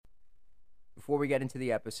before we get into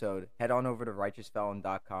the episode, head on over to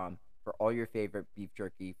righteousfelon.com for all your favorite beef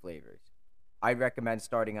jerky flavors. I'd recommend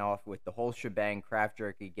starting off with the whole shebang craft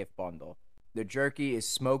jerky gift bundle. The jerky is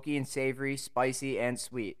smoky and savory, spicy and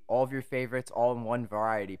sweet. All of your favorites all in one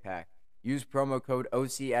variety pack. Use promo code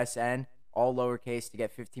OCSN, all lowercase, to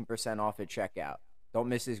get 15% off at checkout. Don't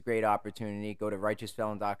miss this great opportunity. Go to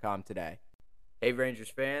righteousfelon.com today. Hey Rangers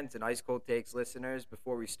fans and Ice Cold Takes listeners,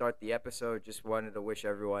 before we start the episode, just wanted to wish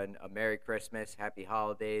everyone a Merry Christmas, Happy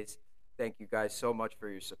Holidays. Thank you guys so much for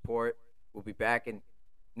your support. We'll be back in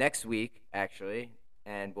next week, actually,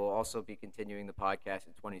 and we'll also be continuing the podcast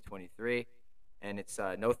in 2023. And it's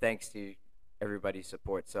no thanks to everybody's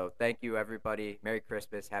support. So thank you, everybody. Merry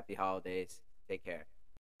Christmas, Happy Holidays. Take care.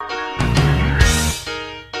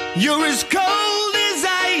 You're as cold as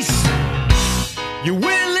ice. You're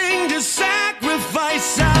willing to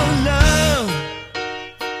sacrifice our love.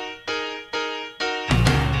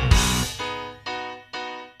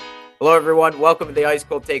 Hello, everyone. Welcome to the Ice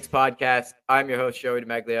Cold Takes podcast. I'm your host, Joey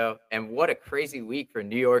DiMaglio, and what a crazy week for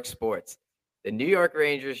New York sports. The New York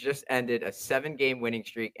Rangers just ended a 7-game winning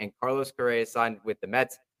streak, and Carlos Correa signed with the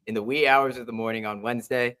Mets in the wee hours of the morning on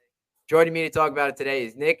Wednesday. Joining me to talk about it today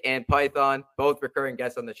is Nick and Python, both recurring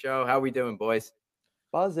guests on the show. How we doing, boys?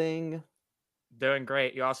 Buzzing. Doing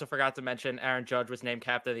great. You also forgot to mention Aaron Judge was named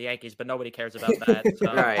captain of the Yankees, but nobody cares about that.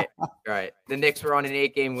 So. Right. The Knicks were on an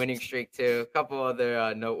 8-game winning streak, too. A couple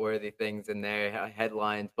other noteworthy things in there,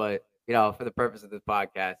 headlines. But, for the purpose of this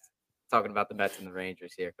podcast, talking about the Mets and the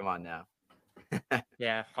Rangers here. Come on now.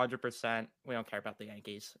 Yeah, 100%. We don't care about the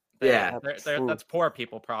Yankees. That's poor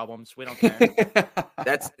people problems. We don't care.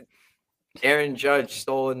 That's Aaron Judge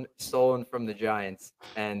stolen from the Giants,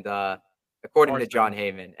 and according to John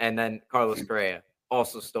Heyman, and then Carlos Correa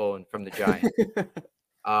also stolen from the Giants.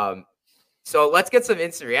 So let's get some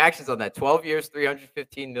instant reactions on that. 12 years,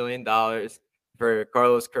 $315 million for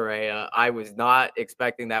Carlos Correa. I was not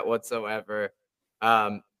expecting that whatsoever.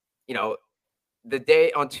 The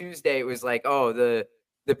day on Tuesday, it was like, the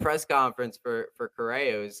press conference for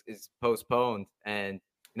Correa is postponed. And,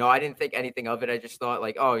 I didn't think anything of it. I just thought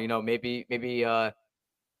like, maybe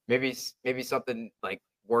something like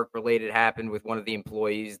work related happened with one of the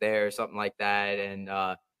employees there or something like that. And,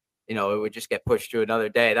 it would just get pushed to another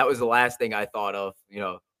day. That was the last thing I thought of,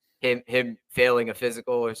 him failing a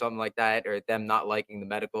physical or something like that, or them not liking the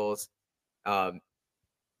medicals.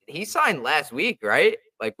 He signed last week, right?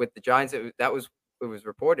 Like with the Giants, it was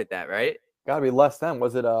reported that, right? Gotta be less than.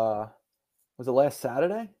 Was it last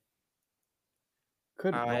Saturday?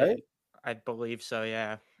 Right? I believe so,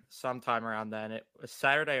 yeah. Sometime around then. It was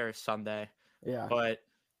Saturday or Sunday. Yeah. But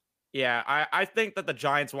yeah, I think that the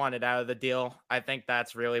Giants wanted out of the deal. I think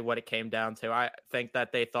that's really what it came down to. I think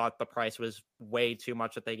that they thought the price was way too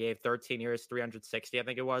much that they gave. 13 years, 360, I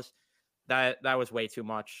think it was. That was way too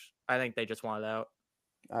much. I think they just wanted out.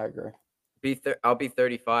 I agree. I'll be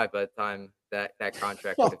 35 by the time that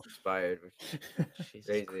contract would have expired, which is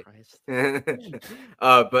Jesus crazy. Christ.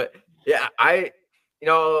 But yeah,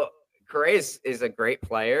 Correa is a great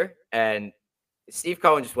player, and Steve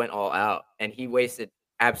Cohen just went all out, and he wasted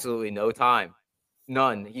absolutely no time.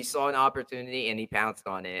 None. He saw an opportunity and he pounced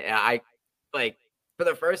on it. And I for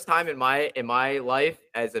the first time in my life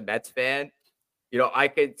as a Mets fan, I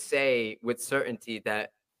could say with certainty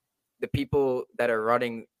that the people that are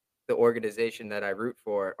running the organization that I root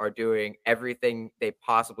for are doing everything they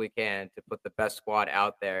possibly can to put the best squad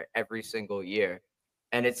out there every single year.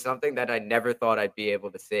 And it's something that I never thought I'd be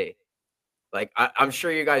able to see. Like, I'm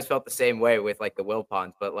sure you guys felt the same way with like the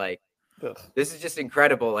Wilpons, but like, this is just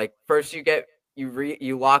incredible. Like, first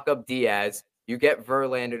you lock up Diaz, you get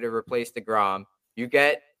Verlander to replace DeGrom, you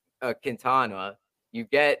get Quintana, you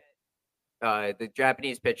get the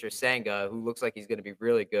Japanese pitcher Senga, who looks like he's going to be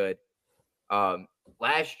really good.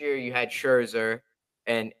 Last year you had Scherzer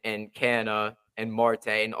and Canna and Marte,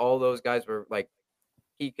 and all those guys were like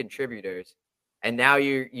key contributors. And now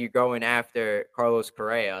you're going after Carlos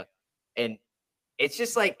Correa, and it's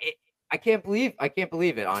just like I can't believe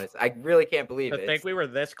it. Honestly, I really can't believe it. I think we were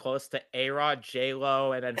this close to A-Rod,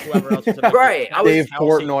 J-Lo, and then whoever else was in the right. Dave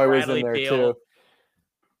Portnoy was in there too.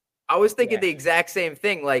 I was thinking the exact same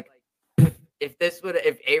thing. Like, if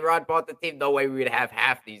A-Rod bought the team, no way we would have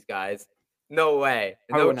half these guys. No way.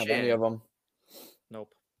 I No wouldn't chance. have any of them. Nope.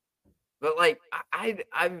 But like, I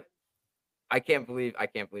can't believe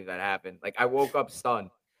that happened. Like, I woke up stunned.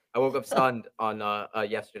 On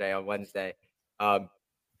yesterday on Wednesday.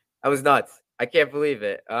 I was nuts. I can't believe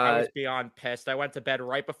it. I was beyond pissed. I went to bed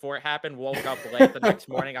right before it happened, woke up late the next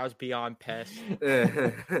morning. I was beyond pissed.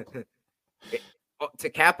 To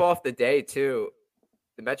cap off the day, too,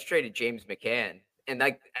 the Mets traded James McCann. And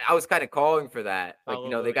like I was kind of calling for that. Like, you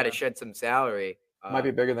know, they Probably, got to yeah. shed some salary. Might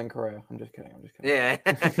be bigger than Correa. I'm just kidding. Yeah.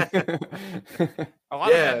 A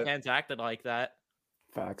lot of Yeah. Ben fans acted like that.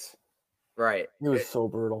 Facts. Right. It was so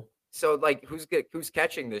brutal. So like who's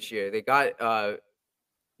catching this year? They got Narvaez.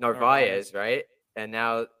 Narvaez, right? And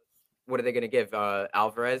now what are they going to give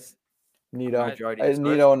Alvarez? Nito. Majority of the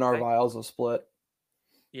Nito and starts, I think? Narvaez will split.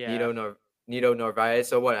 Yeah. Nito Narvaez.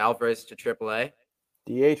 So what? Alvarez to AAA?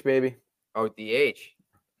 DH, baby. Oh, DH.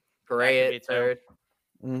 Correa be at too. third.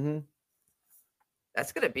 Mm-hmm.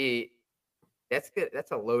 That's good.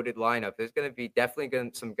 That's a loaded lineup. There's gonna be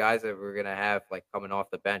definitely some guys that we're gonna have like coming off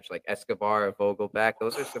the bench, like Escobar or Vogelback.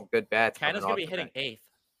 Those are some good bats. Canada's coming gonna off be the hitting bench.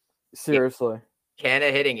 8th. Seriously. Canada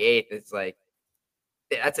hitting 8th. It's like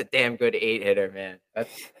that's a damn good 8 hitter, man. I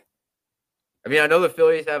mean, I know the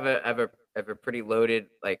Phillies have a pretty loaded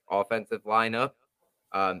like offensive lineup,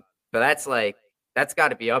 but that's got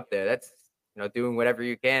to be up there. That's doing whatever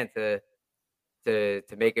you can to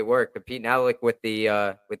make it work. Compete now, like with the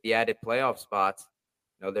added playoff spots.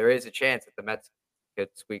 There is a chance that the Mets could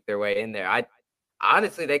squeak their way in there.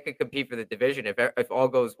 Honestly, they could compete for the division if all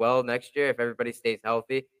goes well next year, if everybody stays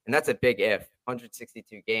healthy, and that's a big if.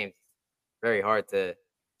 162 games, very hard to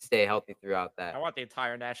stay healthy throughout that. I want the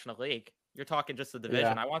entire National League. You're talking just the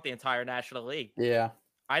division. Yeah. I want the entire National League. Yeah.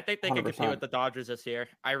 I think they can compete 100%. with the Dodgers this year.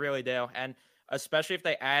 I really do. And especially if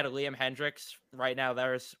they add Liam Hendricks right now,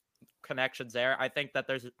 there's connections there. I think that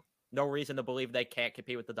there's no reason to believe they can't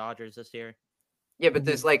compete with the Dodgers this year. Yeah, but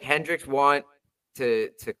does like Hendricks want to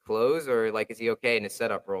close, or like is he okay in his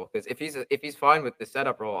setup role? Because if he's fine with the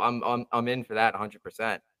setup role, I'm in for that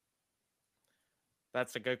 100%.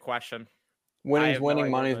 That's a good question. Winning's have no winning,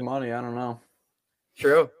 idea, money's but- money. I don't know.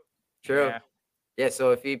 True. Yeah. Yeah, so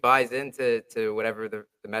if he buys into whatever the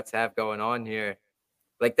Mets have going on here,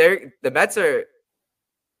 like the Mets are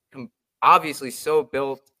obviously so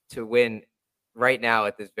built to win right now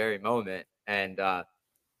at this very moment, and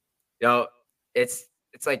it's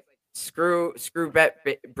like screw Brett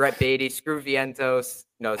Beatty, screw Vientos,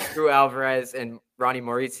 screw Alvarez and Ronnie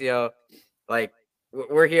Mauricio. Like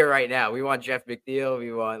we're here right now. We want Jeff McNeil,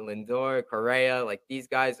 we want Lindor, Correa. Like these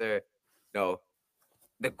guys are,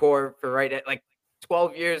 the core for right now. Like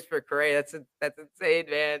 12 years for Correa. That's insane,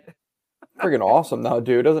 man. Freaking awesome, though,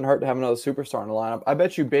 dude. It doesn't hurt to have another superstar in the lineup. I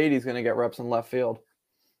bet you Beatty's going to get reps in left field.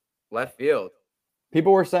 Left field.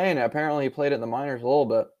 People were saying it. Apparently, he played it in the minors a little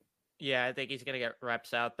bit. Yeah, I think he's going to get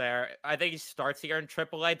reps out there. I think he starts here in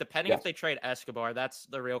AAA, depending if they trade Escobar. That's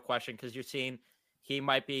the real question, because you're seeing he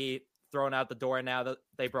might be thrown out the door now that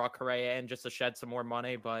they brought Correa in just to shed some more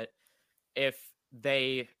money. But if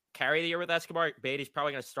they carry the year with Escobar, Beatty's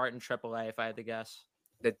probably going to start in AAA, if I had to guess.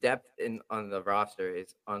 The depth on the roster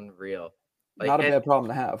is unreal. Like, Not a bad problem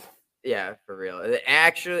to have. Yeah, for real. They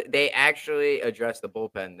actually addressed the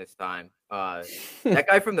bullpen this time. That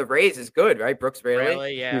guy from the Rays is good, right? Brooks Raley.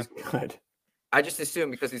 Really? Yeah. He's good. I just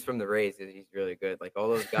assume because he's from the Rays, he's really good. Like all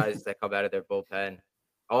those guys that come out of their bullpen,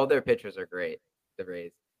 all their pitchers are great. The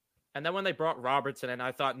Rays. And then when they brought Robertson in,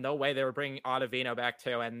 I thought no way they were bringing Ottavino back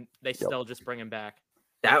too, and they still just bring him back.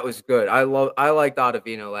 That was good. I liked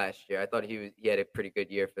Ottavino last year. I thought he had a pretty good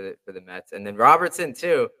year for the Mets, and then Robertson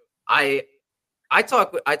too. I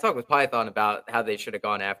talked with Python about how they should have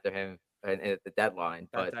gone after him at the deadline,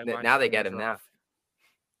 but now they get him now.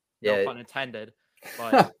 No pun intended.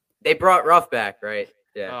 But they brought Ruff back, right?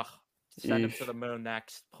 Yeah. Ugh, send him to the moon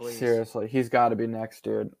next, please. Seriously, he's got to be next,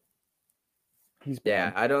 dude. He's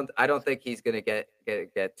bad. I don't think he's gonna get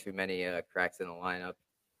too many cracks in the lineup.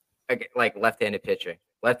 Like left-handed pitching,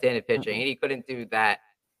 and he couldn't do that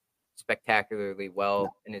spectacularly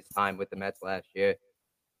well in his time with the Mets last year.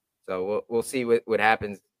 So we'll see what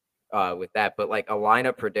happens with that. But like a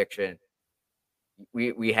lineup prediction,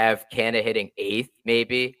 we have Canada hitting 8th,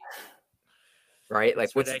 maybe. Right? Like,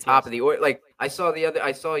 what's ridiculous. The top of the order? Like, I saw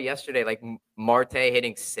yesterday, like Marte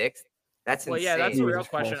hitting 6th. That's insane. Well, yeah, that's a real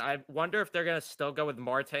question. I wonder if they're gonna still go with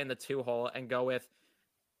Marte in the 2-hole and go with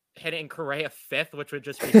hitting Correa 5th, which would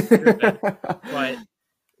just be stupid. But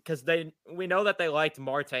because we know that they liked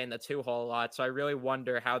Marte in the 2-hole a lot, so I really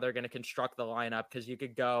wonder how they're going to construct the lineup, because you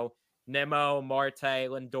could go Nimmo, Marte,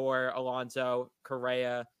 Lindor, Alonso,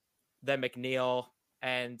 Correa, then McNeil,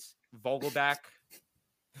 and Vogelback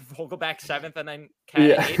 7th, and then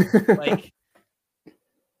Cat 8th. Like,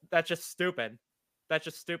 that's just stupid.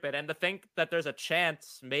 And to think that there's a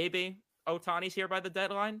chance maybe Ohtani's here by the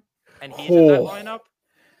deadline and he's in that lineup.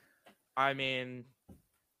 I mean,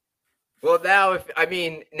 well,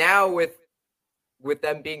 now with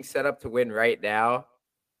them being set up to win right now,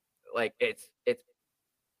 like it's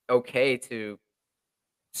okay to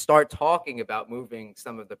start talking about moving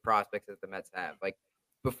some of the prospects that the Mets have. Like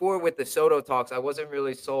before with the Soto talks, I wasn't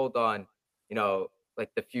really sold on, like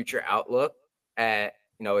the future outlook at,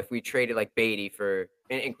 if we traded like Beatty for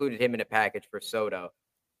and included him in a package for Soto,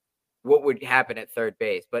 what would happen at third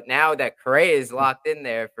base. But now that Correa is locked in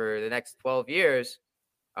there for the next 12 years,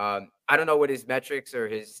 I don't know what his metrics or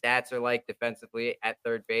his stats are like defensively at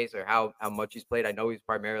third base or how much he's played. I know he's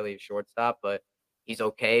primarily a shortstop, but he's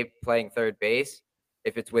okay playing third base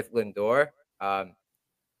if it's with Lindor.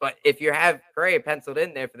 But if you have Correa penciled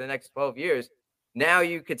in there for the next 12 years, now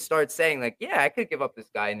you could start saying like, yeah, I could give up this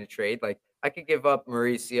guy in the trade. Like I could give up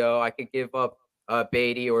Mauricio. I could give up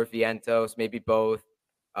Beatty or Vientos, maybe both.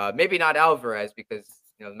 Maybe not Alvarez because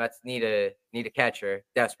the Mets need a catcher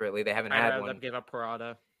desperately. They haven't had one. I'd give up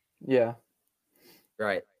Parada. Yeah.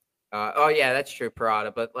 Right. Oh yeah, that's true,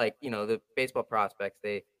 Parada. But like the baseball prospects,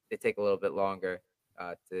 they take a little bit longer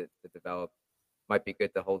to develop. Might be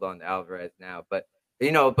good to hold on to Alvarez now, but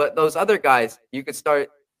but those other guys, you could start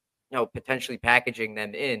potentially packaging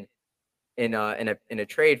them in a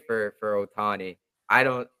trade for Ohtani.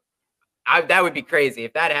 That would be crazy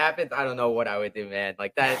if that happens. I don't know what I would do, man.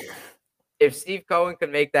 Like that, if Steve Cohen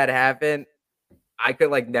could make that happen, I could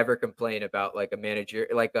like never complain about like a manager,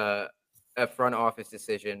 like a front office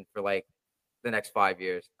decision for like the next 5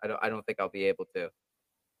 years. I don't think I'll be able to,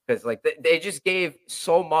 because like they just gave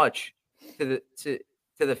so much to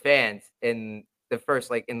the fans in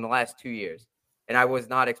the last 2 years, and I was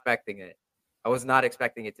not expecting it. I was not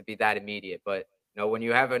expecting it to be that immediate. But when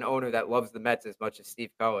you have an owner that loves the Mets as much as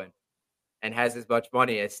Steve Cohen and has as much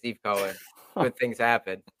money as Steve Cohen, good things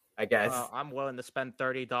happen, I guess. I'm willing to spend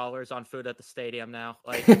 $30 on food at the stadium now.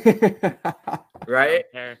 Like, right?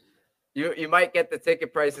 You might get the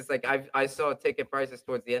ticket prices. Like I saw ticket prices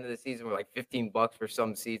towards the end of the season were like $15 for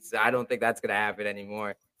some seats. I don't think that's gonna happen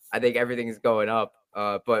anymore. I think everything is going up.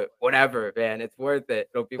 But whatever, man, it's worth it.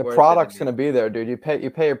 It'll be worth it. The product's gonna be there, dude. You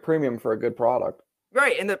pay a premium for a good product.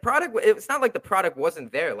 Right, and the product. It's not like the product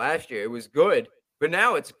wasn't there last year. It was good, but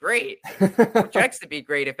now it's great. It projects to be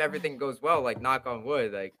great if everything goes well. Like knock on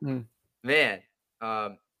wood. Like man,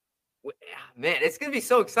 it's gonna be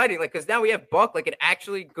so exciting. Like because now we have Buck, like an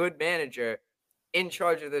actually good manager, in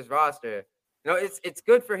charge of this roster. It's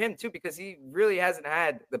good for him too because he really hasn't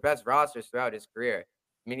had the best rosters throughout his career.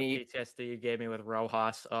 I mean, PTSD you gave me with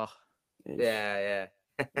Rojas. Oh, yeah.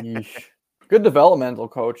 Good developmental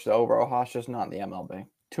coach though. Rojas just not in the MLB.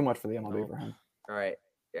 Too much for the MLB for him. All right.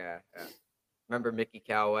 Yeah. Remember Mickey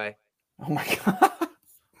Callaway? Oh my god.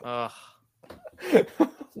 Oh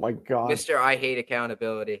my god. Mr. I hate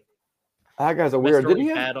accountability. That guy's a weird.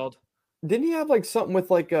 Didn't he have like something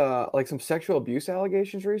with like some sexual abuse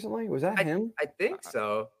allegations recently? Was that him? I think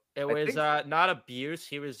so. It was not abuse.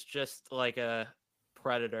 He was just like a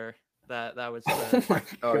predator. That was oh my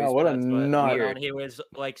god, what a nut. He was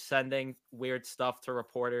like sending weird stuff to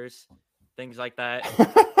reporters, things like that,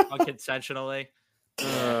 unconsensually.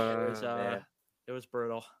 It was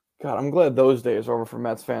brutal. God, I'm glad those days are over for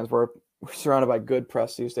Mets fans. We're surrounded by good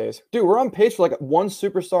press these days. Dude, we're on pace for like one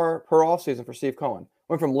superstar per offseason for Steve Cohen.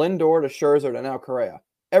 Went from Lindor to Scherzer to now Correa.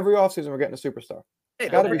 Every offseason we're getting a superstar. Hey,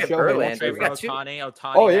 got to be Shohei.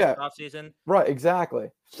 Ohtani oh yeah, offseason. Right, exactly.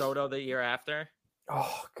 Soto the year after.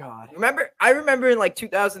 Oh God! I remember in like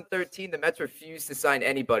 2013, the Mets refused to sign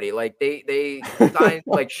anybody. Like they signed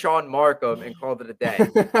like Sean Markham and called it a day.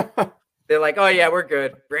 They're like, oh yeah, we're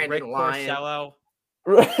good. Brandon Lyon. Porcello.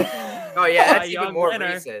 Oh yeah, that's even more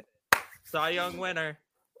recent. Cy Young winner.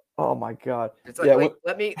 Oh my God! It's like,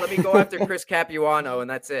 let me go after Chris Capuano, and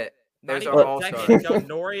that's it. There's our all-star.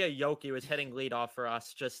 Noria Yoki was hitting leadoff for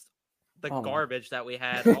us. Just the garbage that we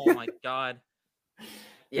had. Oh my God.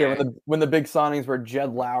 Yeah, when the big signings were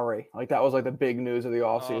Jed Lowry, like that was like the big news of the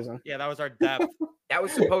offseason. Yeah, that was our depth. That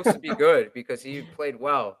was supposed to be good because he played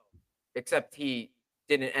well, except he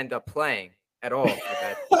didn't end up playing at all.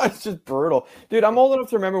 It's just brutal, dude. I'm old enough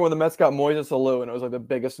to remember when the Mets got Moises Alou, and it was like the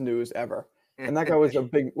biggest news ever. And that guy was a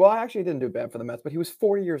big. Well, actually, he didn't do bad for the Mets, but he was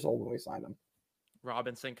 40 years old when we signed him.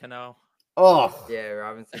 Robinson Cano. Oh yeah,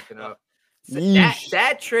 Robinson Cano. So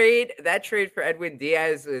that trade for Edwin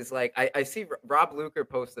Diaz is like I see Rob Luker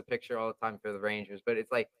post the picture all the time for the Rangers, but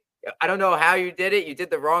it's like I don't know how you did it. You did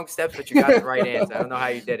the wrong steps, but you got the right answer. I don't know how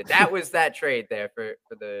you did it. That was that trade there for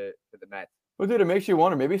the Mets. Well, dude, it makes you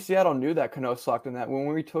wonder. Maybe Seattle knew that Cano sucked, and that when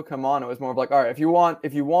we took him on, it was more of like, all right, if you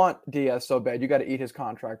want Diaz so bad, you got to eat his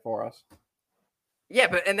contract for us.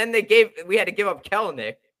 Yeah, and then we had to give up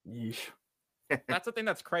Kelenic. Yeesh. That's the thing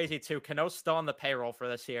that's crazy too. Cano's still on the payroll for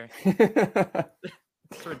this year.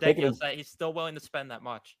 It's ridiculous that he's still willing to spend that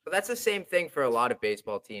much. But that's the same thing for a lot of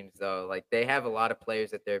baseball teams, though. Like they have a lot of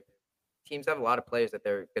players that their teams have a lot of players that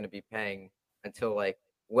they're going to be paying until like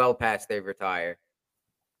well past they retire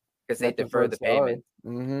because they defer the payment.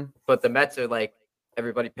 Mm-hmm. But the Mets are like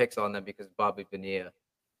everybody picks on them because of Bobby Bonilla.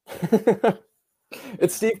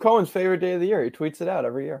 It's Steve Cohen's favorite day of the year. He tweets it out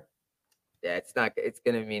every year. Yeah, it's not. It's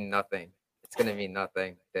gonna mean nothing. It's gonna mean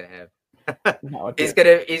nothing to him. No, he's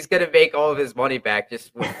gonna make all of his money back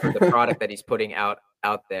just for the product that he's putting out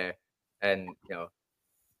there. And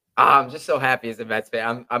I'm just so happy as a Mets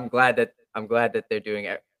fan. I'm glad that they're doing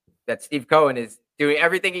it. That Steve Cohen is doing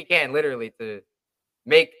everything he can, literally, to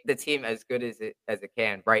make the team as good as it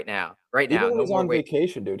can right now. Even when no he's more on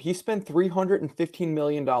vacation, dude. He spent $315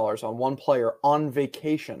 million on one player on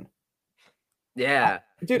vacation. Yeah.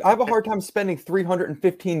 Dude, I have a hard time spending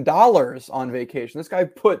 $315 on vacation. This guy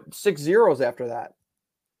put 6 zeros after that.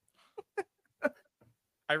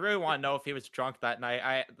 I really want to know if he was drunk that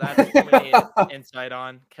night. That's what we need insight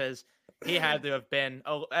on, because he had to have been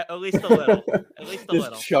at least a little. At least a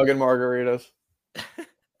little. Chugging margaritas.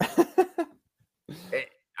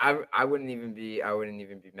 I wouldn't even be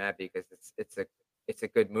mad because it's a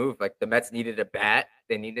good move. Like the Mets needed a bat,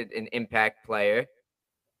 they needed an impact player,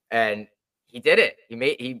 and he did it.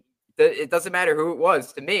 It doesn't matter who it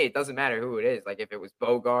was. To me, it doesn't matter who it is. Like if it was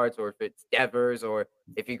Bogarts or if it's Devers or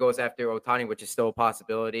if he goes after Ohtani, which is still a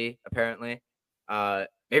possibility apparently.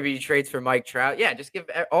 Maybe he trades for Mike Trout. Yeah, just give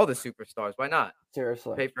all the superstars. Why not?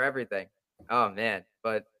 Seriously, pay for everything. Oh man,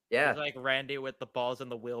 but yeah, it's like Randy with the balls in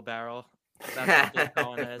the wheelbarrow. That's what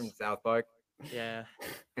Colin is. From South Park. Yeah.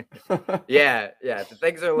 yeah. The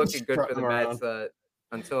things are looking good for the Mets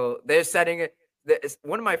until they're setting it.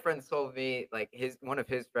 One of my friends told me, like one of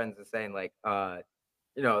his friends is saying, like, the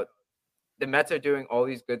Mets are doing all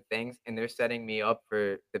these good things and they're setting me up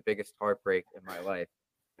for the biggest heartbreak in my life.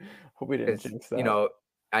 Hope we didn't jinx that.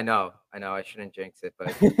 I know, I shouldn't jinx it,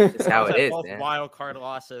 but it's how it is, man. Wild card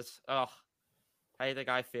losses. Oh, how do you think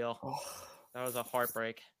I feel? That was a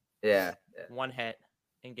heartbreak. Yeah. One hit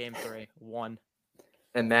in Game 3. One.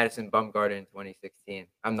 And Madison Bumgarner in 2016.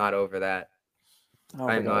 I'm not over that.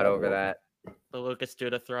 I'm not over that. The Lucas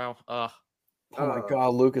Duda throw. Oh my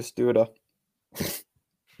God, Lucas Duda.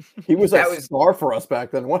 He was a star for us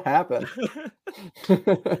back then. What happened?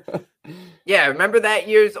 Yeah, remember that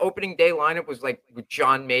year's opening day lineup was like with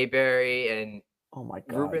John Mayberry and oh my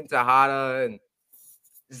God, Ruben Tejada and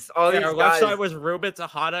all these our guys. left side was Ruben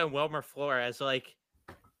Tejada and Wilmer Flores. Like,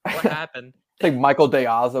 what happened? I think Michael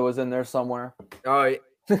DeAza was in there somewhere. Oh, yeah,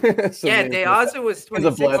 DeAza was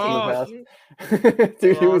 2016.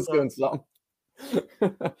 Dude, he was doing something.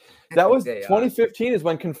 That was 2015 is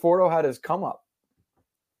when Conforto had his come up.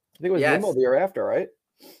 I think it was Nimmo the year after, right?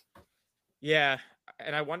 Yeah,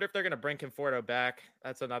 and I wonder if they're going to bring Conforto back.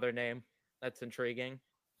 That's another name. That's intriguing.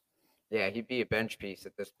 Yeah, he'd be a bench piece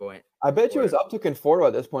at this point. I bet you it's up to Conforto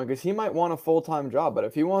at this point because he might want a full-time job, but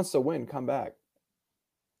if he wants to win, come back.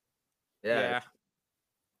 Yeah.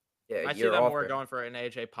 I see them more going for an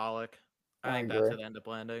AJ Pollock. I think that's where they end up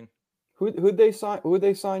landing. Who'd they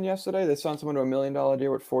sign yesterday? They signed someone to $1 million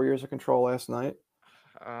deal with 4 years of control last night.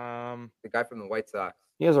 The guy from the White Sox.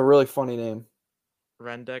 He has a really funny name.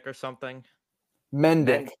 Rendick or something.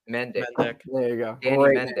 Mendick. Mendick. There you go. Danny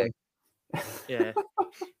Mendick. Yeah.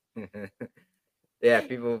 Yeah,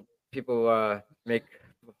 people make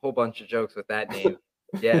a whole bunch of jokes with that name.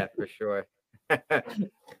 Yeah, for sure.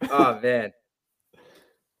 Oh man.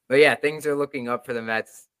 But yeah, things are looking up for the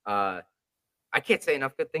Mets. I can't say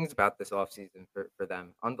enough good things about this offseason for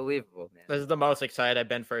them. Unbelievable, man. This is the most excited I've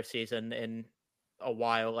been for a season in a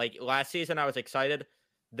while. Like last season, I was excited.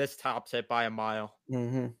 This tops it by a mile.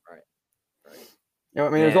 Mm-hmm. Right. Yeah, I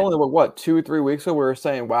mean, there's only 2-3 weeks ago we were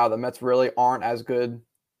saying, "Wow, the Mets really aren't as good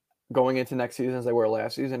going into next season as they were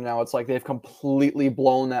last season." Now it's like they've completely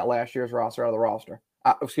blown that last year's roster out of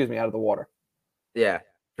the water. Yeah,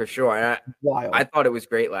 for sure. And Wild. I thought it was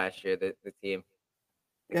great last year. The team.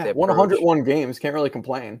 Yeah, won 101 games. Can't really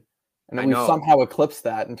complain. And then we somehow eclipsed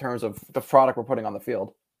that in terms of the product we're putting on the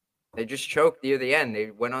field. They just choked near the end.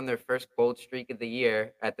 They went on their first cold streak of the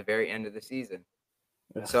year at the very end of the season.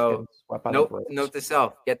 So, note to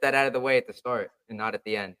self, get that out of the way at the start and not at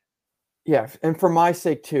the end. Yeah, and for my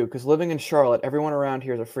sake too, because living in Charlotte, everyone around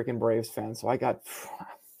here is a freaking Braves fan. So I got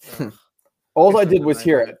all I did was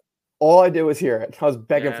hear it. All I did was hear it. I was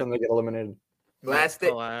begging for them to get eliminated. Last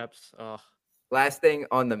thing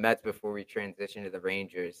on the Mets before we transition to the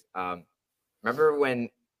Rangers. Remember when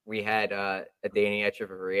we had Adeiny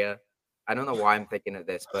Echeverria? I don't know why I'm thinking of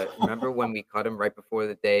this, but remember when we cut him right before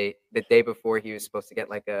the day before he was supposed to get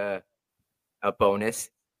like a bonus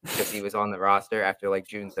because he was on the roster after like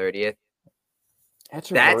June 30th. That's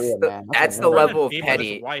the level of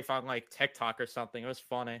petty. His wife on like TikTok or something. It was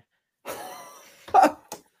funny.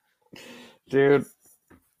 Dude,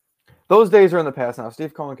 those days are in the past now.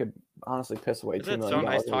 Steve Cohen could honestly piss away $2 Isn't it million. so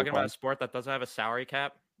nice every talking about a month. sport that doesn't have a salary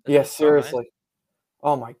cap? Yeah, Isn't it so nice? seriously.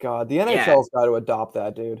 Oh my God, the Yeah. NHL's got to adopt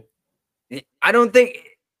that, dude. I don't think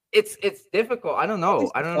it's difficult. I don't At know.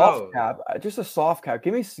 least I a don't soft know. cap, just a soft cap.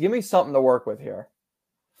 Give me something to work with here.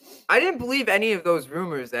 I didn't believe any of those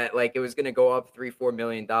rumors that like it was going to go up $3-4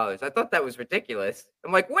 million. I thought that was ridiculous.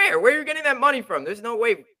 I'm like, where are you getting that money from? There's no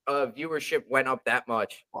way viewership went up that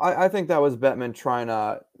much. I think that was Bettman trying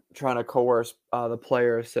to coerce the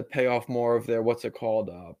players to pay off more of their what's it called?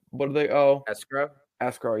 What do they owe? Escrow.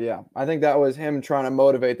 Yeah. I think that was him trying to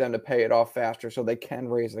motivate them to pay it off faster so they can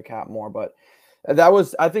raise the cap more. But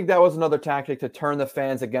I think that was another tactic to turn the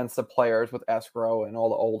fans against the players with escrow and all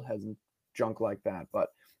the old heads and junk like that. But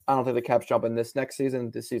I don't think the cap's jumping this next season.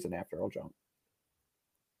 This season after it'll jump.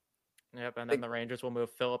 Yep, and then the Rangers will move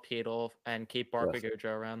Philip Hedl and keep Barclay Goodrow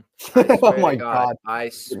around. Oh my God! I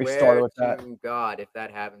started swear with that. to God, if that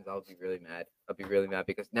happens, I'll be really mad. I'll be really mad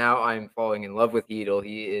because now I'm falling in love with Hedl.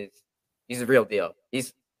 He's a real deal.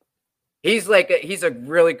 He's a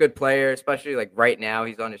really good player, especially like right now.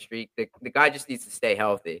 He's on a streak. The guy just needs to stay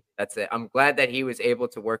healthy. That's it. I'm glad that he was able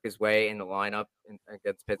to work his way in the lineup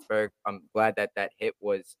against Pittsburgh. I'm glad that hit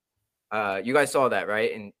was. You guys saw that,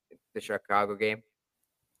 right, in the Chicago game?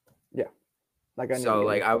 Yeah.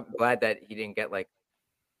 I'm glad that he didn't get like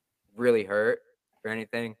really hurt or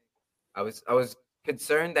anything. I was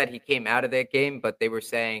concerned that he came out of that game, but they were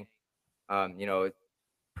saying,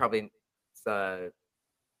 probably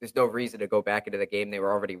there's no reason to go back into the game. They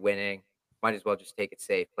were already winning. Might as well just take it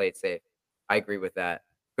safe, play it safe. I agree with that.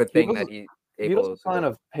 Good thing that he able to. Hedl's a sign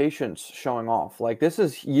of patience showing off. Like this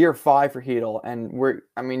is year 5 for Hedl,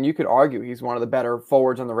 and you could argue he's one of the better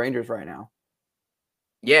forwards on the Rangers right now.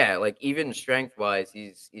 Yeah, like even strength wise,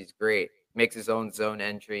 he's great. Makes his own zone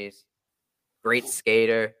entries. Great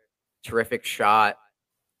skater, terrific shot.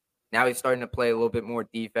 Now he's starting to play a little bit more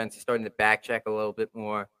defense. He's starting to back check a little bit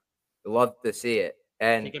more. Love to see it.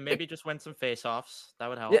 And he can maybe just win some faceoffs. That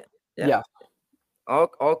would help. Yeah.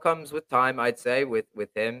 All comes with time, I'd say, with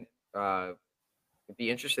him. It'd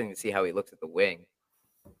be interesting to see how he looks at the wing.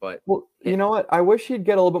 But you know what? I wish he'd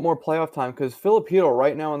get a little bit more playoff time because Philip Hedl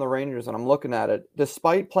right now in the Rangers, and I'm looking at it,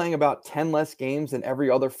 despite playing about 10 less games than every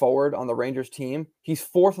other forward on the Rangers team, he's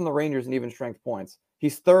 4th on the Rangers in even strength points.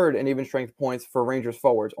 He's 3rd in even strength points for Rangers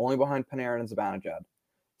forwards, only behind Panarin and Zibanejad.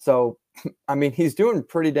 So, I mean, he's doing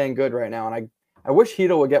pretty dang good right now, and I wish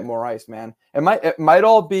Hedl would get more ice, man. It might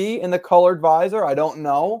all be in the colored visor. I don't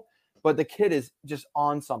know, but the kid is just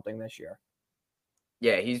on something this year.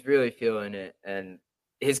 Yeah, he's really feeling it, and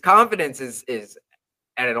his confidence is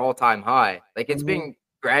at an all-time high. Like it's been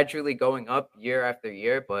gradually going up year after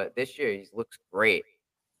year, but this year he looks great.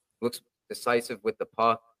 Looks decisive with the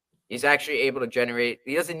puck. He's actually able to generate.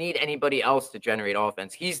 He doesn't need anybody else to generate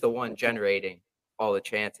offense. He's the one generating all the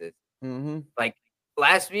chances. Mm-hmm. Like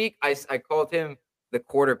last week, I called him the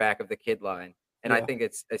quarterback of the kid line, and I think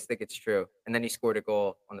it's true. And then he scored a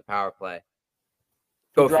goal on the power play.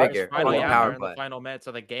 Go figure. Finally, On the out power there in play. the final minutes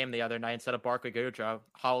of the game the other night instead of Barclay Goodrow.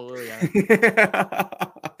 Hallelujah.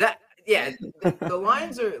 The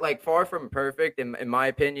lines are like far from perfect in my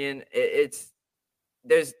opinion.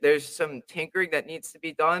 There's some tinkering that needs to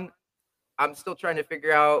be done. I'm still trying to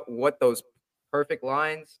figure out what those perfect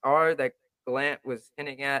lines are that Gallant was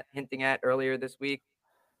hinting at earlier this week.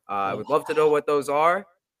 I would love to know what those are,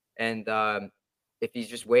 and if he's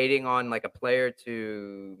just waiting on like a player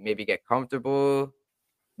to maybe get comfortable.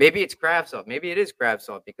 Maybe it's Kravtsov. Maybe it is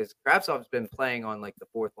Kravtsov because Kravtsov's been playing on like the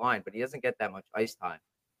 4th line, but he doesn't get that much ice time.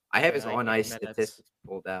 I have his on ice statistics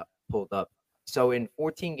pulled up. So in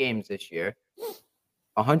 14 games this year,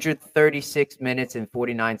 136 minutes and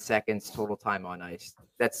 49 seconds total time on ice.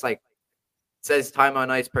 That's like, it says time on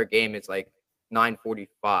ice per game is like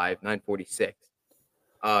 945, 946.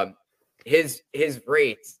 His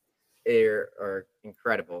rates are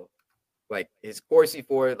incredible. Like his Corsi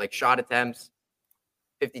for like shot attempts,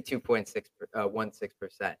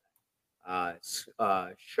 52.16%.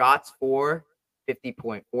 Shots for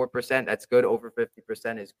 50.4%. That's good. Over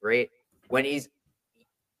 50% is great. When he's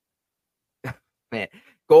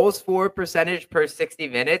goals for percentage per 60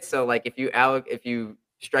 minutes. So like if you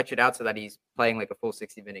stretch it out so that he's playing like a full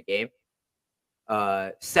 60-minute game,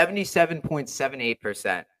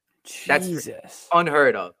 77.78%. That's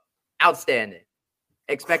unheard of. Outstanding.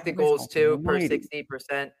 Expected goals too per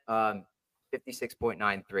 60%.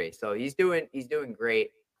 56.93. So he's doing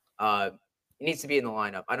great. He needs to be in the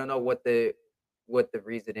lineup. I don't know what the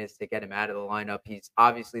reason is to get him out of the lineup. He's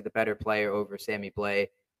obviously the better player over Sammy Blais.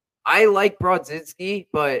 I like Brodzinski,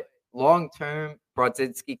 but long term,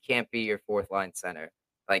 Brodzinski can't be your 4th line center.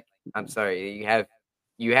 Like, I'm sorry,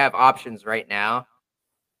 you have options right now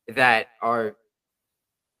that are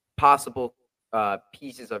possible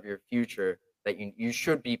pieces of your future that you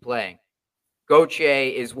should be playing.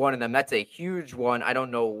 Gauthier is one of them. That's a huge one. I don't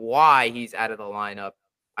know why he's out of the lineup.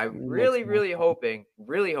 I'm Makes really, no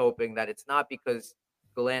really hoping that it's not because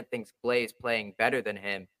Gallant thinks Blay is playing better than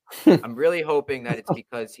him. sense. I'm really hoping that it's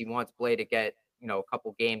because he wants Blay to get, a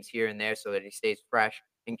couple games here and there so that he stays fresh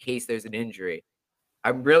in case there's an injury.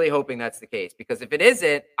 I'm really hoping that's the case because if it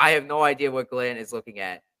isn't, I have no idea what Gallant is looking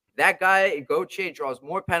at. That guy, Gauthier, draws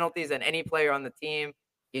more penalties than any player on the team.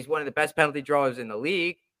 He's one of the best penalty drawers in the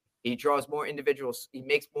league. He draws more individuals. He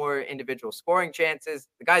makes more individual scoring chances.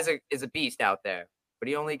 The guy is a beast out there, but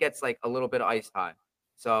he only gets like a little bit of ice time.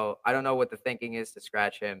 So I don't know what the thinking is to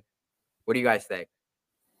scratch him. What do you guys think?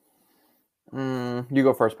 You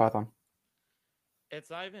go first, Python. It's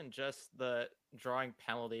not even just the drawing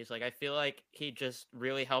penalties. Like, I feel like he just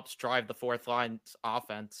really helps drive the fourth line's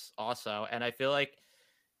offense also. And I feel like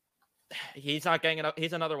he's not getting enough.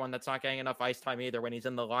 He's another one that's not getting enough ice time either when he's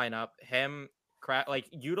in the lineup.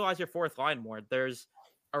 Utilize your fourth line more. There's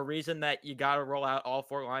a reason that you got to roll out all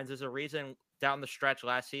four lines. There's a reason down the stretch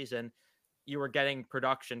last season you were getting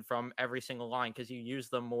production from every single line because you used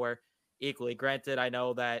them more equally. Granted, I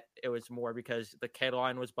know that it was more because the K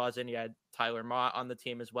line was buzzing. You had Tyler Mott on the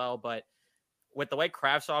team as well, but with the way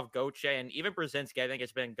Kravtsov, Gauthier, and even Brzezinski, I think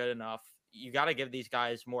it's been good enough. You got to give these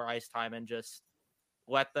guys more ice time and just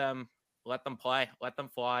let them play, let them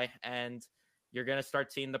fly, and you're going to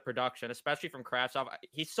start seeing the production, especially from Kravtsov.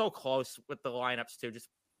 He's so close with the lineups too. Just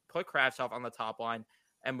put Kravtsov on the top line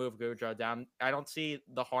and move Gaudreau down. I don't see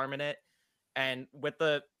the harm in it. And with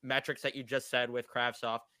the metrics that you just said with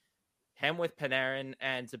Kravtsov, him with Panarin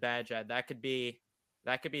and Zibanejad, that could be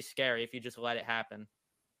scary if you just let it happen.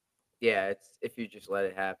 Yeah, it's if you just let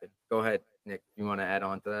it happen. Go ahead, Nick. You want to add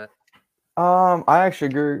on to that? I actually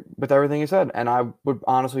agree with everything you said, and I would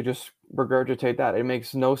honestly just regurgitate that. It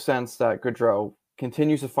makes no sense that Gaudreau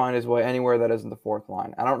continues to find his way anywhere that isn't the fourth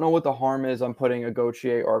line. I don't know what the harm is on putting a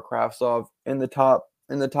Gauthier or a Kravtsov in the top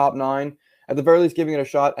nine. At the very least, giving it a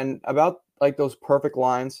shot. And about like those perfect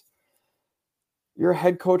lines, you're a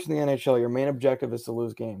head coach in the NHL. Your main objective is to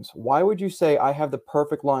lose games. Why would you say I have the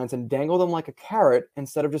perfect lines and dangle them like a carrot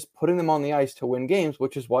instead of just putting them on the ice to win games,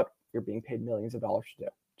 which is what you're being paid millions of dollars to do?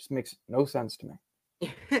 Just makes no sense to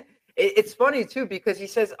me. It's funny too because he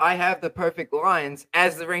says I have the perfect lines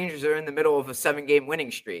as the Rangers are in the middle of a 7-game winning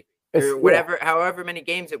streak or whatever, however many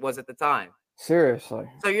games it was at the time. Seriously.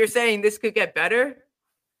 So you're saying this could get better?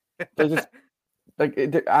 Just,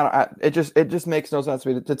 it just makes no sense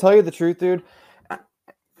to me. To tell you the truth, dude,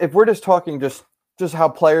 if we're just talking just how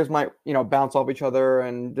players might bounce off each other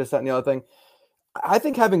and this, that, and the other thing, I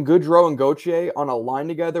think having Gaudreau and Gauthier on a line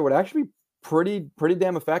together would actually be pretty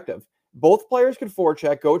damn effective. Both players could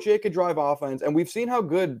forecheck. Gauthier could drive offense, and we've seen how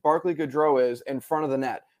good Barclay Goodrow is in front of the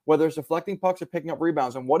net, whether it's deflecting pucks or picking up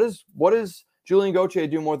rebounds. And what does Julien Gauthier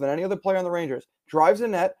do more than any other player on the Rangers? Drives the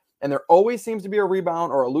net, and there always seems to be a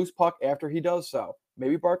rebound or a loose puck after he does so.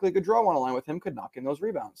 Maybe Barclay Goodrow on a line with him could knock in those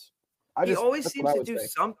rebounds. He always seems to do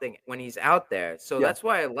something when he's out there. So that's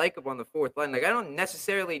why I like him on the fourth line. Like, I don't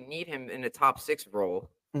necessarily need him in a top 6 role.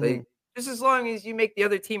 Like, just as long as you make the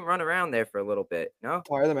other team run around there for a little bit,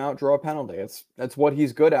 Tire them out, draw a penalty. That's what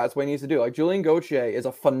he's good at. That's what he needs to do. Like, Julien Gauthier is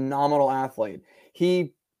a phenomenal athlete.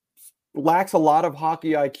 He lacks a lot of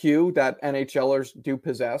hockey IQ that NHLers do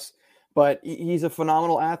possess, but he's a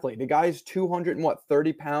phenomenal athlete. The guy's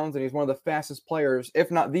 230 pounds, and he's one of the fastest players,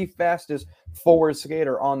 if not the fastest forward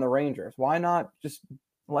skater on the Rangers. Why not just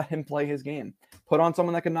let him play his game? Put on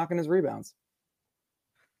someone that can knock in his rebounds.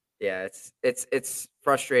 Yeah, it's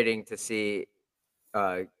frustrating to see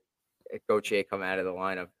Gauthier come out of the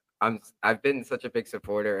lineup. I've been such a big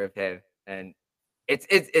supporter of him, and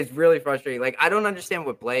it's really frustrating. Like, I don't understand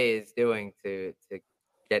what Blay is doing to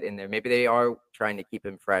get in there. Maybe they are trying to keep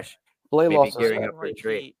him fresh. Blay lost gearing up for a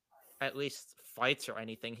trade. He at least fights or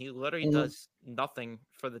anything. He literally does nothing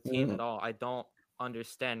for the team at all. I don't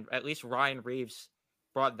understand. At least Ryan Reeves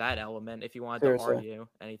brought that element. If you wanted to argue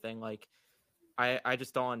anything, like I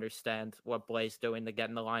just don't understand what Blay's doing to get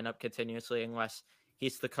in the lineup continuously unless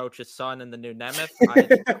he's the coach's son in the new Nemeth.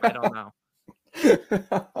 I don't know.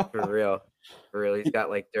 For real. He's got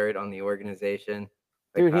like dirt on the organization.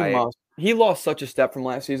 Like, dude, he lost such a step from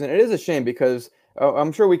last season. It is a shame because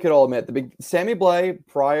I'm sure we could all admit Sammy Blais,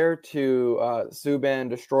 prior to Subban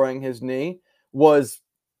destroying his knee, was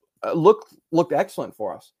looked excellent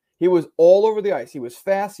for us. He was all over the ice. He was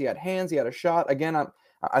fast. He had hands. He had a shot. Again,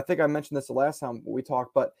 I think I mentioned this the last time we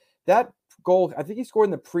talked, but that goal, I think he scored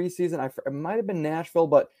in the preseason. It might have been Nashville,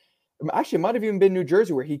 but Actually, it might have even been New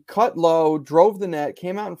Jersey where he cut low, drove the net,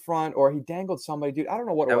 came out in front, or he dangled somebody. Dude, I don't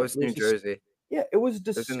know what That it was was. It New was just, Jersey. yeah, it was It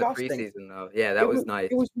was in the disgusting. preseason though. Yeah, that was nice.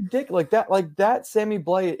 It was ridiculous. Like that Sammy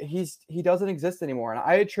Blais, he doesn't exist anymore. And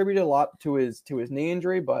I attribute a lot to his knee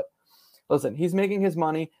injury, but listen, he's making his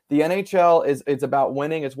money. The NHL it's about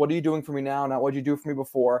winning. It's what are you doing for me now, not what you do for me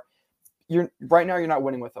before. Right now you're not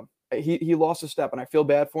winning with him. He lost a step, and I feel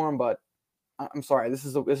bad for him, but I'm sorry. This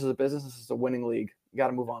is a business. This is a winning league. You got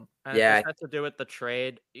to move on. And Yeah. if this has to do with the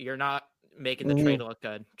trade, you're not making the trade look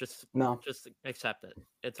good. Just accept it.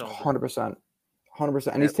 It's over. 100%.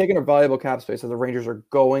 100%. And he's taking a valuable cap space that the Rangers are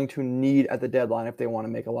going to need at the deadline if they want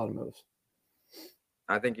to make a lot of moves.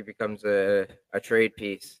 I think he becomes a trade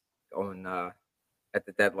piece on at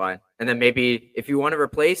the deadline. And then maybe if you want to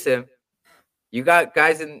replace him, you got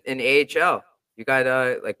guys in AHL. You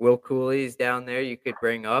got like Will Cooley's down there you could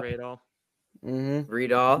bring up.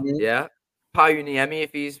 Riedel. Yeah. Pajuniemi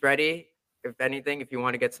if he's ready. If anything, if you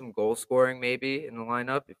want to get some goal scoring maybe in the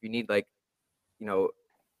lineup, if you need like,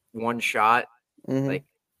 one shot, like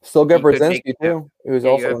still get you could Brzezinski too. He was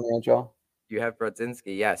also in the NHL. You have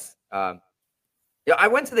Brodzinski, yes. I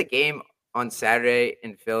went to the game on Saturday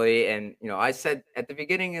in Philly, and I said at the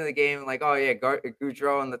beginning of the game, like, oh yeah,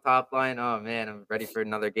 Gaudreau on the top line. Oh man, I'm ready for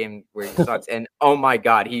another game where he sucks. And oh my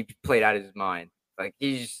God, he played out of his mind. Like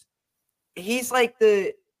he's like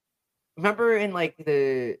remember in like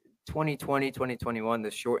the 2020, 2021,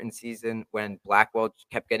 the shortened season when Blackwell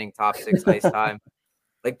kept getting top 6 ice time.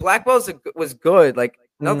 Like Blackwell was good. Like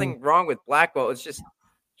nothing wrong with Blackwell. It's just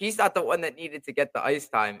he's not the one that needed to get the ice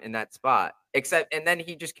time in that spot. And then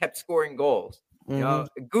he just kept scoring goals.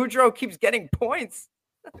 Gaudreau keeps getting points.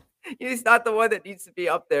 He's not the one that needs to be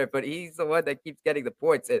up there, but he's the one that keeps getting the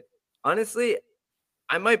points. And honestly,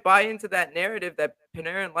 I might buy into that narrative that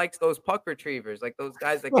Panarin likes those puck retrievers, like those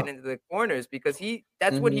guys that get into the corners, because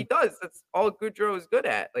that's what he does. That's all Gaudreau is good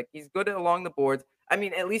at. Like he's good at along the boards. I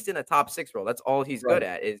mean, at least in a top 6 role, that's all he's good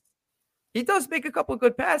at. Is he does make a couple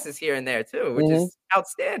good passes here and there too, which is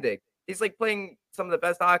outstanding. He's like playing some of the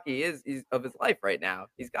best hockey of his life right now.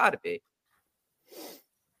 He's got to be.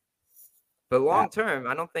 But long term,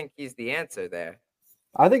 I don't think he's the answer there.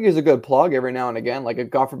 I think he's a good plug every now and again. Like if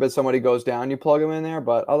God forbid somebody goes down, you plug him in there.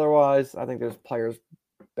 But otherwise, I think there's players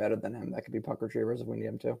better than him that could be puck retrievers if we need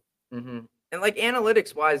him to. And like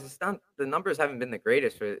analytics wise, the numbers haven't been the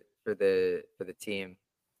greatest for the team.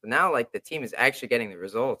 But now like the team is actually getting the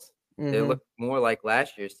results. They look more like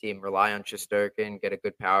last year's team. Rely on Shesterkin, get a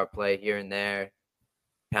good power play here and there,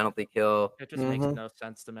 penalty kill. It just makes no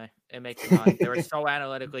sense to me. It makes none. They were so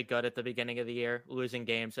analytically good at the beginning of the year, losing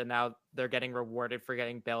games, and now they're getting rewarded for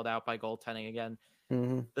getting bailed out by goaltending again.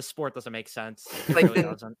 The sport doesn't make sense. It really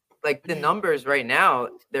doesn't. Like the numbers right now,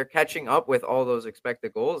 they're catching up with all those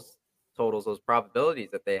expected goals totals, those probabilities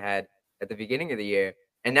that they had at the beginning of the year,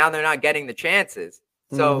 and now they're not getting the chances.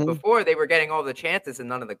 So before they were getting all the chances and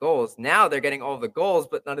none of the goals. Now they're getting all the goals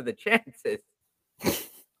but none of the chances.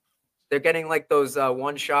 They're getting like those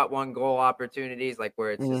one shot, one goal opportunities, like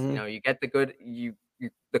where it's just you get the good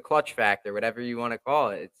the clutch factor, whatever you want to call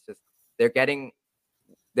it. It's just they're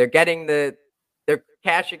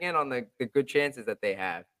cashing in on the good chances that they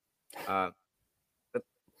have. The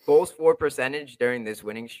goals for percentage during this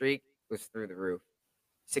winning streak was through the roof,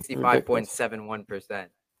 65.71%.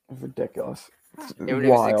 Ridiculous.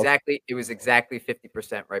 It was exactly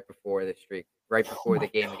 50% right before the streak, right before the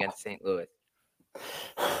game against St. Louis.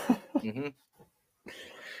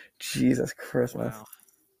 Jesus Christmas. Wow.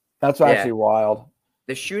 That's actually wild.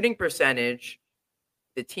 The shooting percentage,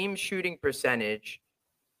 the team shooting percentage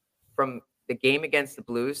from the game against the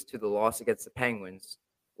Blues to the loss against the Penguins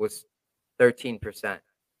was 13%.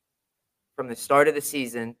 From the start of the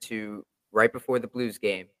season to right before the Blues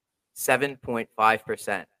game,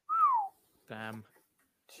 7.5%. Damn.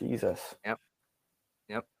 Jesus. Yep.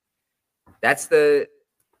 It's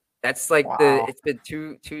been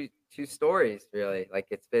two stories really. Like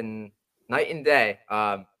it's been night and day.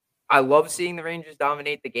 I love seeing the Rangers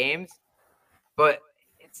dominate the games, but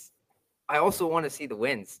I also want to see the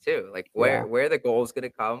wins too. Like where the goal is going to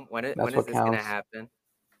come, when is this going to happen?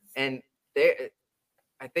 And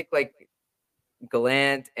I think like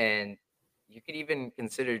Gallant, and you could even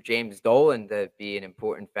consider James Dolan to be an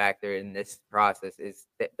important factor in this process, is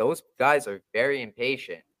that those guys are very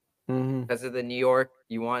impatient because of the New York.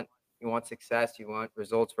 You want success, you want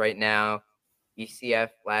results right now. ECF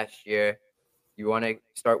last year, you want to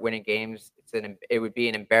start winning games. It would be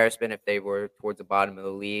an embarrassment if they were towards the bottom of the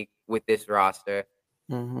league with this roster.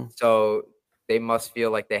 So they must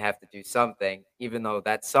feel like they have to do something, even though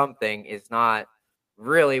that something is not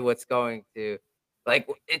really what's going to, like,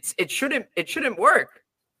 it shouldn't work,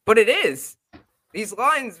 But it is. These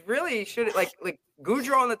lines really shouldn't like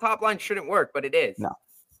Goudreau on the top line shouldn't work, but it is. No.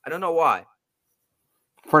 I don't know why.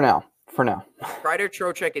 For now. Kreider,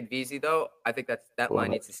 Trocheck, and Vesey, though, I think that Love line it.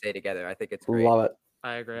 needs to stay together. I think it's great. Love it.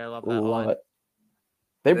 I agree. I love that Love line. it.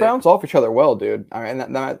 They bounce off each other well, dude. I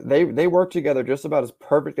mean, they work together just about as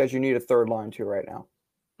perfect as you need a third line to right now.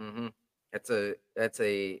 Mm-hmm. That's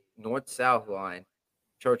a north-south line.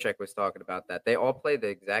 Trocheck was talking about that. They all play the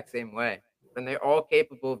exact same way, and they're all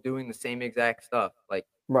capable of doing the same exact stuff. Like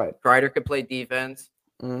Right. Kreider could play defense,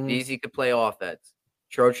 Mhm. Vesey could play offense.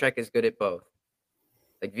 Trocheck is good at both.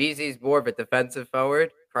 Like Vesey's more of a defensive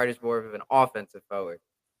forward, Kreider's more of an offensive forward.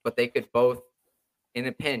 But they could both, in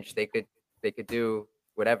a pinch, they could do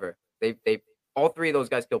whatever. They all three of those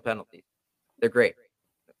guys kill penalties. They're great.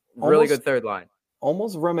 Really Almost- good third line.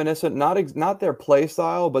 Almost reminiscent, not their play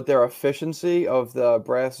style, but their efficiency of the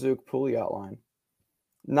Brassuk Pouliot line.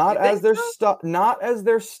 Not You as think their not as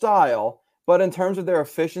their style, but in terms of their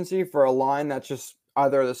efficiency for a line that's just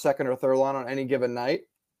either the second or third line on any given night.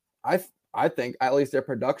 I think at least their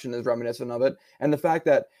production is reminiscent of it, and the fact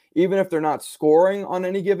that even if they're not scoring on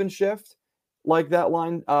any given shift, like that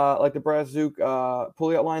line, like the Brassuk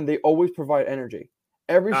Pouliot line, they always provide energy.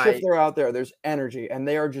 Every shift they're out there, there's energy, and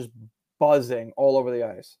they are just buzzing all over the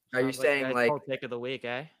ice. Are you Sounds saying the like cold take of the week,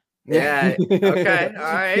 eh? Yeah. Okay.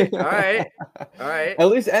 All right. At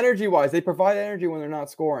least energy-wise, they provide energy when they're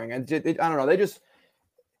not scoring, and I don't know.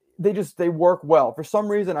 They work well. For some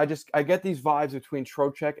reason, I get these vibes between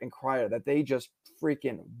Trocheck and Kreider that they just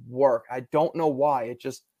freaking work. I don't know why.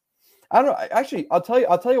 I don't know. Actually, I'll tell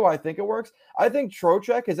you why I think it works. I think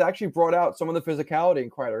Trocheck has actually brought out some of the physicality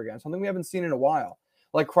in Kreider again, something we haven't seen in a while.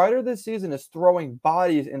 Like Kreider this season is throwing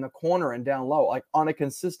bodies in the corner and down low, like on a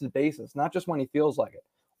consistent basis, not just when he feels like it,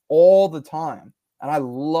 all the time. And I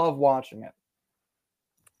love watching it.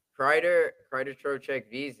 Kreider,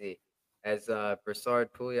 Trocheck, Vesey as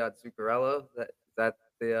Brassard, Pouliot, Zuccarello. That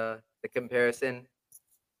the comparison.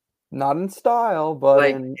 Not in style, but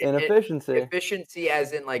Like, in efficiency. Efficiency,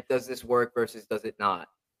 as in like, does this work versus does it not?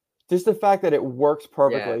 Just the fact that it works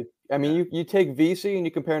perfectly. Yeah. I mean, you take VC and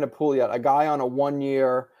you compare him to Pouliot, a guy on a 1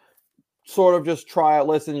 year sort of just try out.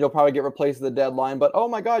 Listen, you'll probably get replaced at the deadline, but oh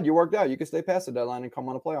my God, you worked out. You can stay past the deadline and come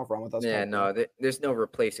on a playoff run with us. Yeah, no, there's no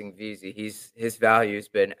replacing VZ. His value's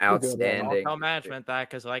been outstanding. I'll tell management that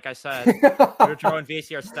because, like I said, Goudreau and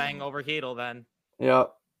VC are staying over Heedle. Then yeah.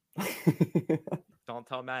 Don't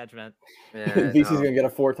tell management. Yeah, VC's gonna get a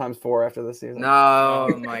 4x4 after this season. No,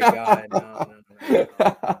 oh my God, no.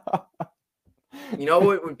 You know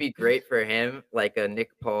what would be great for him? Like a Nick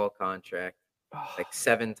Paul contract, like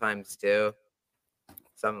 7x2,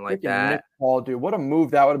 something like that. Nick Paul, dude, what a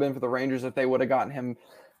move that would have been for the Rangers if they would have gotten him.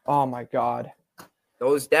 Oh my God,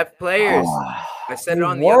 those depth players. I said it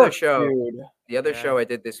on the other show. Dude. The other show I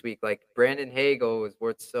did this week, like Brandon Hagel was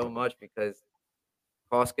worth so much because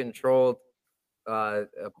cost controlled a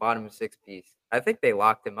bottom six piece. I think they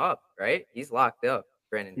locked him up, right? He's locked up,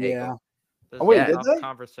 Brandon Hagel. Yeah. This is a tough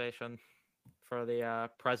conversation for the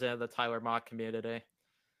president of the Tyler Mott community.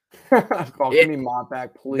 Give me Mott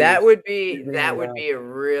back, please. That would be a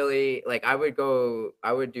really like I would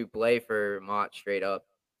do Blay for Mott straight up.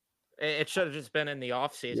 It should have just been in the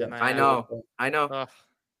offseason. Yeah, I know. Ugh.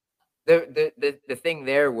 The thing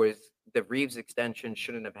there was the Reeves extension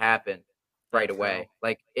shouldn't have happened right away.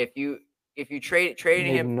 Like if you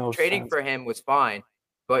trading for him was fine,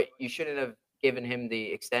 but you shouldn't have given him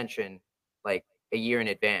the extension like a year in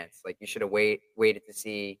advance. Like you should have waited to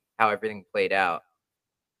see how everything played out.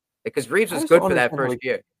 Because Reeves was good for that first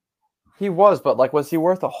year. He was, but like, was he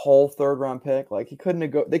worth a whole third round pick? Like he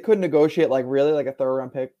couldn't they couldn't negotiate like really like a third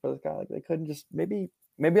round pick for this guy. Like they couldn't just maybe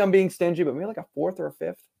I'm being stingy, but maybe like a fourth or a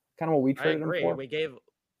fifth, kind of what we traded him for. We gave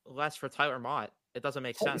less for Tyler Mott. It doesn't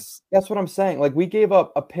make sense. That's what I'm saying. Like we gave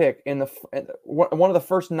up a pick in one of the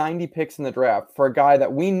first 90 picks in the draft for a guy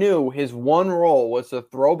that we knew his one role was to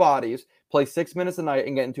throw bodies, play 6 minutes a night,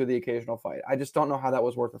 and get into the occasional fight. I just don't know how that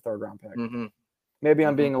was worth a third round pick. Mm-hmm. Maybe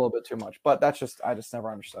I'm being a little bit too much, but I just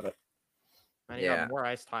never understood it. And he got more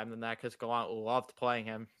ice time than that because Gallant loved playing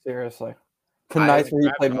him. Seriously. The nights where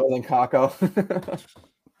he played more than Kakko.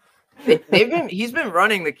 He's been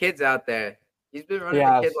running the kids out there. He's been running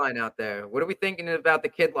the kid line out there. What are we thinking about the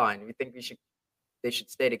kid line? We think they should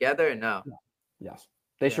stay together or no? Yes.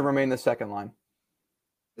 They should remain the second line.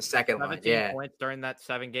 The second line, 17 points during that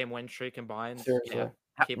 7-game win streak combined. Seriously.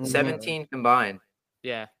 Yeah. 17 combined.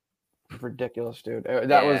 Yeah. Ridiculous, dude.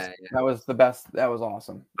 That was the best. That was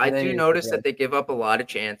awesome. I do notice that they give up a lot of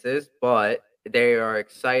chances, but they are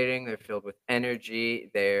exciting. They're filled with energy.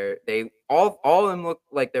 All of them look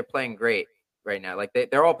like they're playing great right now. Like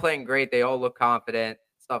they're all playing great. They all look confident,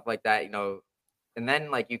 stuff like that, and then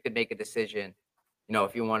like you could make a decision,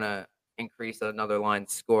 if you want to increase another line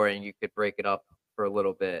scoring, you could break it up for a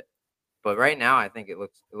little bit. But right now, I think it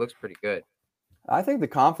looks pretty good. I think the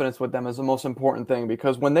confidence with them is the most important thing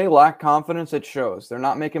because when they lack confidence, it shows. They're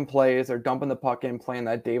not making plays. They're dumping the puck in, playing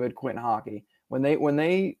that David Quinn hockey. When they,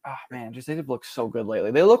 they've looked so good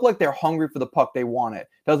lately. They look like they're hungry for the puck. They want it.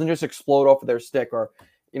 It doesn't just explode off of their stick or,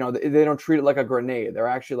 they don't treat it like a grenade. They're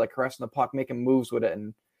actually like caressing the puck, making moves with it.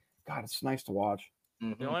 And God, it's nice to watch.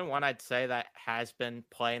 The only one I'd say that has been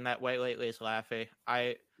playing that way lately is Laffy.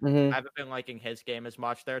 I Mm-hmm. haven't been liking his game as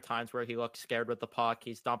much. There are times where he looks scared with the puck.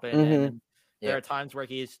 He's dumping it Mm-hmm. in. And there are times where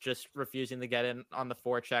he's just refusing to get in on the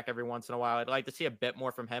forecheck every once in a while. I'd like to see a bit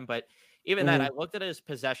more from him. But even then, I looked at his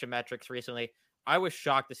possession metrics recently. I was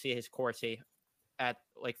shocked to see his Corsi at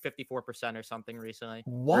like 54% or something recently.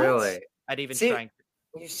 What? Really? At even See, strength.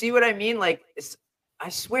 You see what I mean? Like, I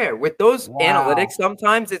swear, with those analytics,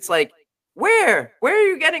 sometimes it's like, where are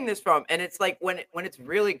you getting this from? And it's like when it's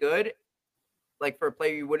really good, like for a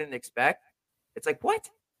player you wouldn't expect, it's like, what?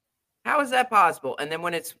 How is that possible? And then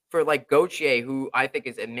when it's for like Gauthier, who I think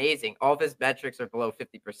is amazing, all of his metrics are below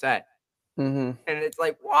 50%. Mm-hmm. And it's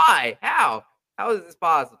like, why? How is this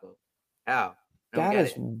possible? How? That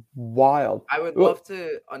is wild. I would love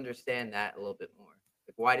to understand that a little bit more.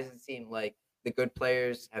 Like, why does it seem like the good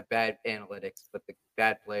players have bad analytics, but the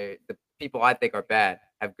people I think are bad,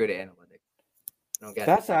 have good analytics? I don't get it.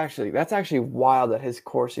 That's actually wild that his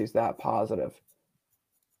Corsi's that positive.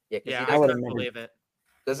 Yeah, I couldn't believe it.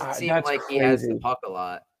 Doesn't seem like he has the puck a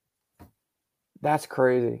lot. That's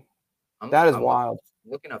crazy. That is wild.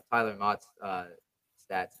 Looking up Tyler Mott's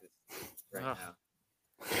stats right now.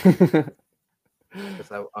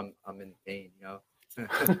 Because I'm in pain,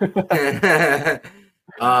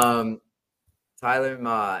 Tyler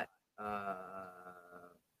Mott.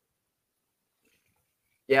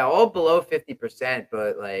 Yeah, all below 50%,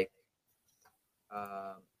 but like,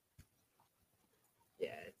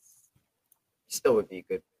 it's still would be a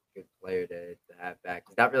good player to have back.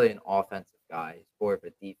 He's not really an offensive guy. He's more of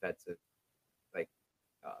a defensive, like,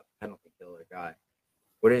 penalty killer guy.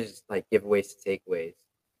 What is like giveaways to takeaways?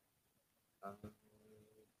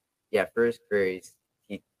 For his career,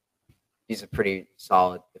 he's a pretty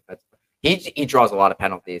solid defensive. He draws a lot of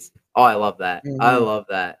penalties. Oh, I love that. Mm-hmm. I love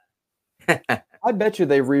that. I bet you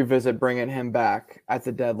they revisit bringing him back at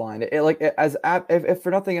the deadline. If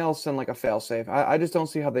for nothing else than like a failsafe. I just don't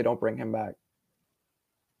see how they don't bring him back.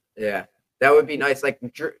 Yeah, that would be nice. Like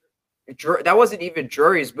that wasn't even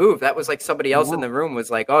Drury's move. That was like somebody else in the room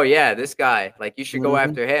was like, "Oh yeah, this guy. Like you should go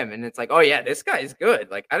after him." And it's like, "Oh yeah, this guy is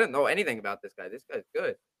good." Like I don't know anything about this guy. This guy's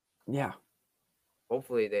good. Yeah.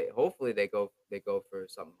 Hopefully they go for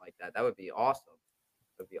something like that. That would be awesome.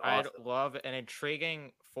 I'd love an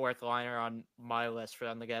intriguing fourth liner on my list for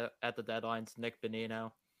them to get at the deadlines. Nick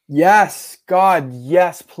Bonino. Yes, God,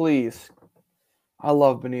 yes, please. I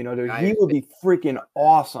love Bonino, dude. He would be freaking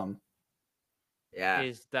awesome. Yeah,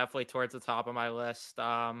 he's definitely towards the top of my list.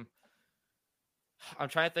 I'm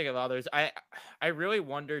trying to think of others. I really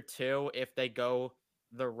wonder too if they go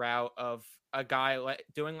the route of a guy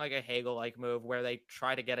doing like a Hagel-like move where they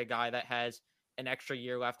try to get a guy that has an extra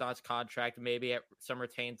year left on his contract, maybe at some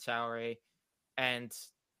retained salary, and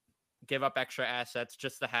give up extra assets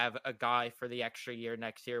just to have a guy for the extra year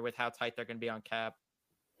next year with how tight they're going to be on cap.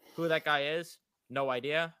 Who that guy is, no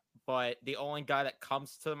idea. But the only guy that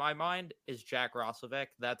comes to my mind is Jack Roslovic.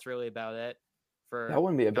 That's really about it. That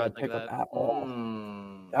wouldn't be a bad pickup at all.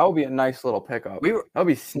 That would be a nice little pickup. That would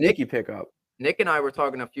be sneaky pickup. Nick and I were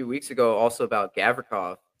talking a few weeks ago also about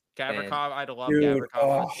Gavrikov. I'd love Gavrikov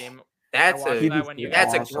on the team. That's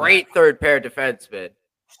a great third pair defenseman.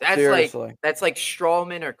 That's like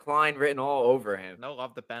Strawman or Klein written all over him. No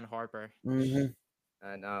love to Ben Harper. Mm-hmm.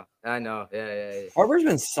 I know. Yeah. Harper's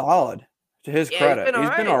been solid to his credit. He's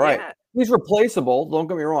been all right. Yeah. He's replaceable. Don't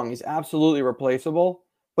get me wrong. He's absolutely replaceable,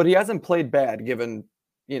 but he hasn't played bad given,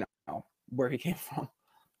 where he came from.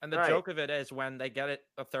 And the joke of it is when they get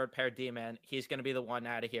a third pair D-man, he's going to be the one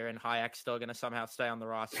out of here, and Hayek's still going to somehow stay on the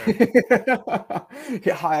roster.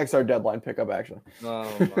 Yeah, Hayek's our deadline pickup, actually.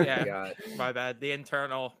 Oh, my God. My bad. The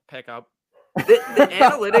internal pickup. The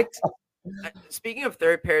analytics, speaking of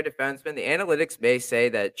third pair defensemen, the analytics may say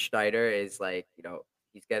that Schneider is like,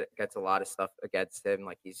 he gets a lot of stuff against him,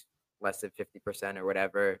 like he's less than 50% or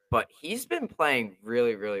whatever, but he's been playing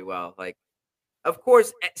really, really well. Like, of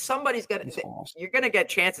course, somebody's got to. Awesome. You're going to get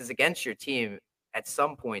chances against your team at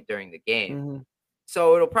some point during the game,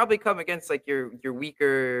 so it'll probably come against like your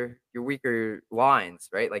weaker lines,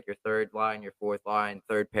 right? Like your third line, your fourth line,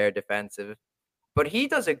 third pair defensive. But he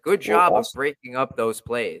does a good job of breaking up those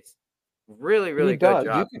plays. really, really He good does.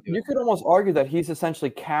 job. You could almost argue that he's essentially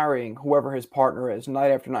carrying whoever his partner is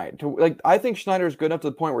night after night. I think Schneider is good enough to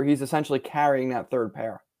the point where he's essentially carrying that third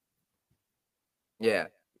pair. Yeah,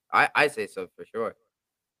 I say so for sure.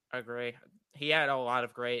 I agree. He had a lot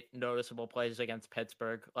of great noticeable plays against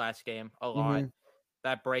Pittsburgh last game. A lot.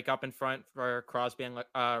 That break up in front for Crosby and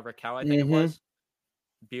Raquel, I think it was.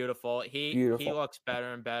 Beautiful. He looks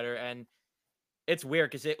better and better. And it's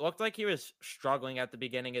weird because it looked like he was struggling at the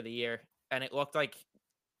beginning of the year. And it looked like,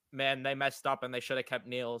 man, they messed up and they should have kept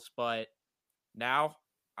Niels. But now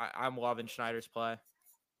I'm loving Schneider's play.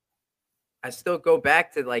 I still go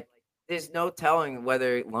back to, like, there's no telling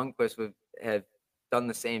whether Lundqvist would have done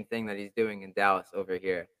the same thing that he's doing in Dallas over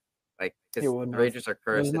here. Like, because the Rangers are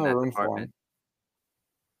cursed in that department.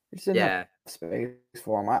 There's enough space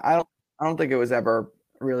for him. I don't think it was ever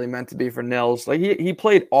really meant to be for Nils. Like, he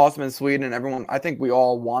played awesome in Sweden, and I think we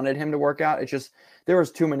all wanted him to work out. It's just there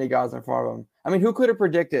was too many guys in front of him. I mean, who could have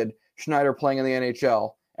predicted Schneider playing in the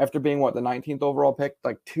NHL after being the 19th overall pick,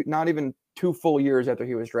 like not even 2 full years after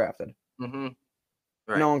he was drafted?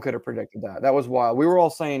 Right. No one could have predicted that. That was wild. We were all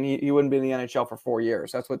saying he wouldn't be in the NHL for 4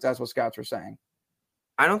 years. That's what scouts were saying.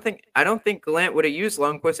 I don't think Gallant would have used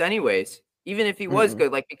Lundqvist anyways, even if he was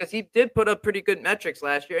good. Like, because he did put up pretty good metrics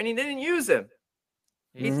last year, and he didn't use him.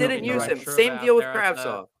 He didn't use him. Same deal with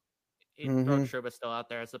Kravtsov. He threw Trouba still out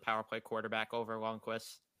there as the power play quarterback over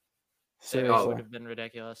Lundqvist. It would have been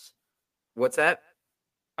ridiculous. What's that?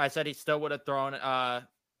 I said he still would have thrown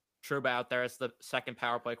Trouba out there as the second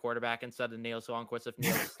power play quarterback instead of Niels Lundqvist if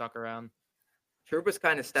Niels stuck around. Trouba's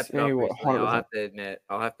kind of stepped it up recently.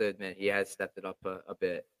 I'll have to admit he has stepped it up a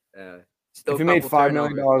bit. Still, if he made $5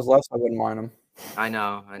 million less, I wouldn't mind him. I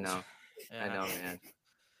know, man.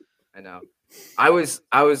 I know. I was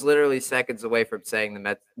literally seconds away from saying the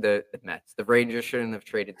Mets, the Rangers shouldn't have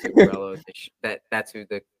traded Zuccarello. That's who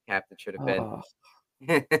the captain should have been.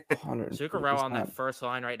 Zuccarello on that first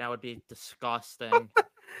line right now would be disgusting.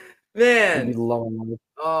 Man,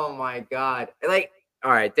 oh my God! Like,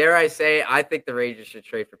 all right, dare I say, I think the Rangers should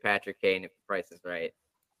trade for Patrick Kane if the price is right.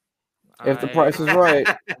 If the price is right,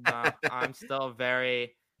 no, I'm still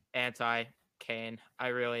very anti-Kane. I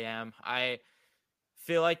really am. I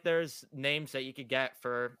feel like there's names that you could get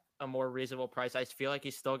for a more reasonable price. I feel like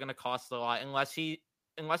he's still going to cost a lot unless he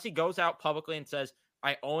goes out publicly and says,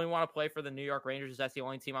 I only want to play for the New York Rangers. That's the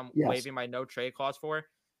only team I'm waiving my no trade clause for.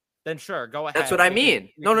 Then sure, go ahead. That's what I mean.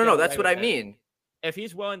 No. That's what I mean. If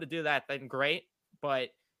he's willing to do that, then great. But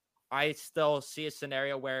I still see a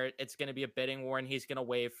scenario where it's going to be a bidding war and he's going to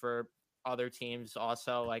waive for other teams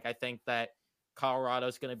also. Like, I think that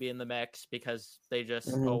Colorado's going to be in the mix because they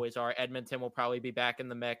just always are. Edmonton will probably be back in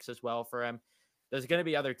the mix as well for him. There's going to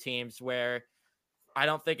be other teams where I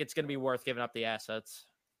don't think it's going to be worth giving up the assets.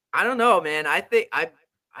 I don't know, man. I think I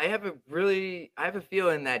have a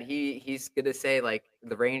feeling that he's going to say, like,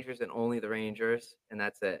 the Rangers and only the Rangers, and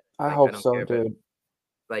that's it. I like, hope so, dude.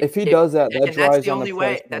 Like, if he does that, that drives that's the only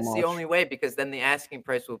way. That's the only way, because then the asking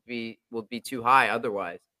price will be too high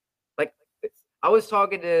otherwise. Like, I was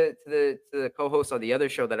talking to the co-host on the other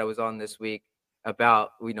show that I was on this week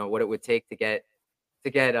about, what it would take to get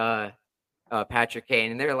Patrick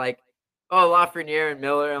Kane, and they're like, oh, Lafreniere and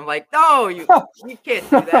Miller. I'm like, no, you can't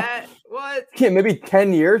do that. What? Yeah, maybe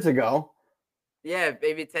 10 years ago. Yeah,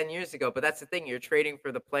 maybe 10 years ago. But that's the thing. You're trading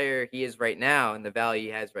for the player he is right now and the value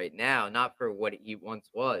he has right now, not for what he once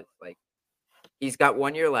was. Like, he's got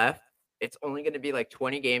 1 year left. It's only going to be like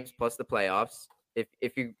 20 games plus the playoffs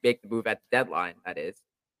if you make the move at the deadline, that is.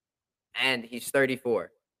 And he's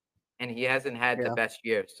 34. And he hasn't had the best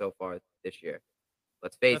year so far this year.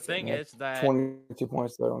 Let's face it. The thing is that 22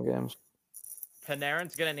 points there on games.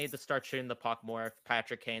 Panarin's going to need to start shooting the puck more if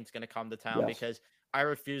Patrick Kane's going to come to town because I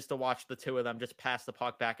refuse to watch the two of them just pass the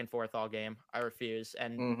puck back and forth all game. I refuse.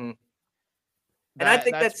 And and I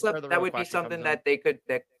think that would be something that they could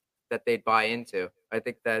that they'd buy into. I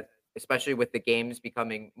think that, especially with the games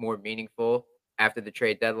becoming more meaningful after the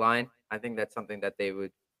trade deadline, I think that's something that they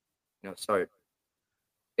would start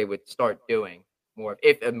doing more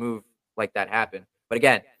if a move like that happened. But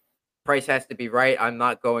again, price has to be right. I'm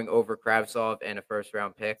not going over Kravtsov and a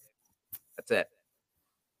first-round pick. That's it.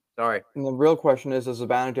 Sorry. And the real question is, does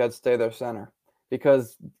Zibanejad stay their center?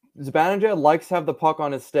 Because Zibanejad likes to have the puck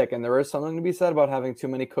on his stick, and there is something to be said about having too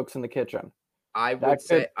many cooks in the kitchen. I would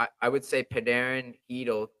say Panarin,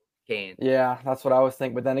 Hedl, Kane. Yeah, that's what I was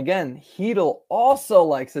thinking. But then again, Hedl also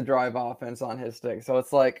likes to drive offense on his stick. So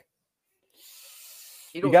it's like,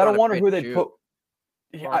 you got to wonder who they put.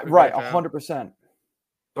 Yeah, right, 100%.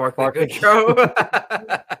 Barclay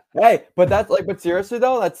Goodrow. Hey, but but seriously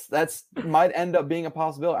though, that's might end up being a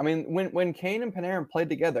possibility. I mean, when Kane and Panarin played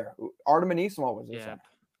together, Artem Anisimov was Yeah, there.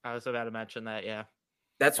 I was about to mention that. Yeah,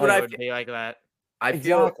 That's what it I would be like that. I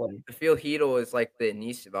feel. Exactly. I feel Hedel is like the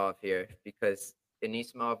Anisimov here because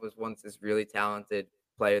Anisimov was once this really talented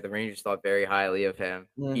player. The Rangers thought very highly of him.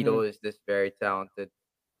 Mhm. Hedel is this very talented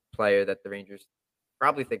player that the Rangers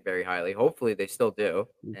probably think very highly. Hopefully, they still do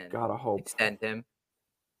You and gotta hope. extend him.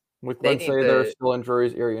 With They let's need say there's to. still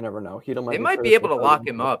injuries here, you never know. Hedel They might might be be able to traded lock for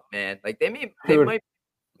him up, man. Like they Dude,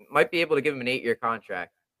 might be able to give him an 8-year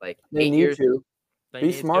contract. Like they 8 need years. to They be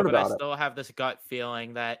need to, smart but I about it. still have this gut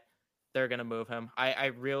feeling that they're gonna move him. I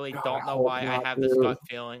really God, don't I know hope why I not, have this dude. gut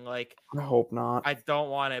feeling. Like I hope not. I don't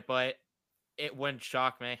want it, but it wouldn't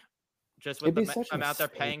shock me. Just with It'd be the such a amount they're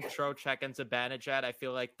paying mistake. Trocheck and Zibanejad, I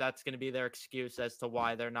feel like that's going to be their excuse as to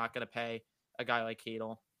why they're not going to pay a guy like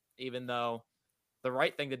Hedel. Even though the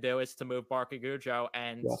right thing to do is to move Barca Gujo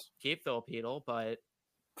and Yes. keep Philip Hedel, but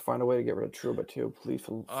Find a way to get rid of Trouba too, please,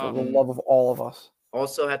 for the Um, love of all of us.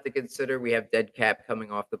 Also have to consider we have dead cap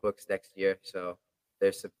coming off the books next year, so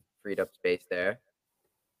there's some freed up space there.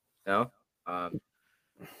 No,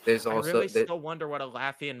 there's I also really still wonder what a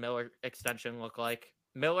Laffy and Miller extension look like.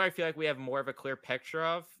 Miller, I feel like we have more of a clear picture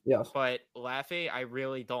of, Yes, but Laffy, I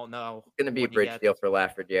really don't know. going to be a what he bridge gets. deal for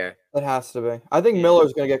Lafreniere. it has to be. I think Yeah.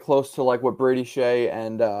 Miller's going to get close to like what Brady Shea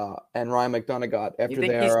and Ryan McDonough got after You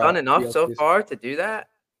think their. he's done enough so PLCs. far to do that?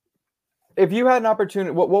 If you had an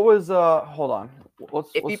opportunity, what was? Hold on.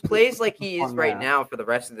 If he let's plays like do he some is fun right math. now for the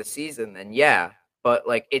rest of the season, then yeah. But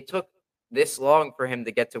like it took this long for him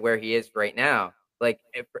to get to where he is right now. Like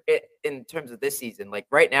in terms of this season, like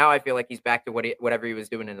right now, I feel like he's back to whatever he was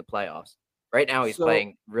doing in the playoffs. Right now, he's So-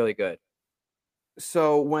 playing really good.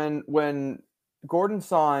 So when Gordon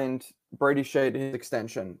signed Brady Shea to his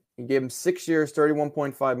extension, he gave him 6 years,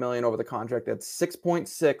 $31.5 million over the contract. That's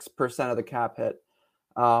 6.6% of the cap hit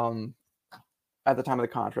at the time of the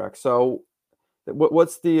contract. So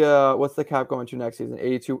what's the cap going to next season?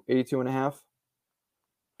 82 and a half?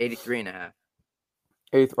 83.5.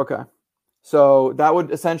 Okay. So that would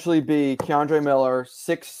essentially be Keandre Miller,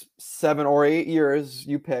 6, 7, or 8 years.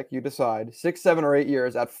 You pick, you decide. 6, 7, or 8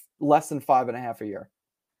 years at less than 5.5 a year.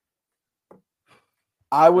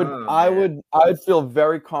 I would feel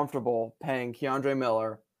very comfortable paying Keandre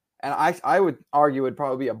Miller, and I would argue it'd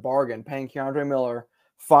probably be a bargain paying Keandre Miller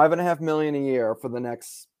 $5.5 million a year for the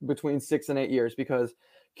next between 6 and 8 years, because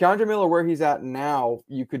Keandre Miller, where he's at now,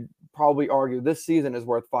 you could probably argue this season is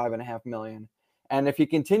worth $5.5 million. And if he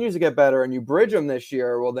continues to get better and you bridge him this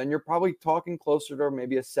year, well, then you're probably talking closer to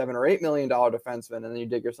maybe a $7 or $8 million defenseman, and then you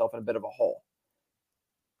dig yourself in a bit of a hole.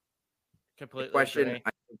 Completely The question agree.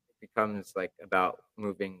 I think becomes like about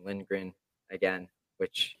moving Lindgren again,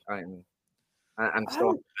 which I'm still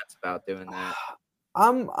on the fence about doing that.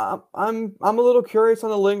 I'm a little curious on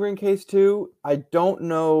the Lindgren case too. I don't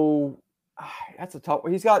know. That's a tough.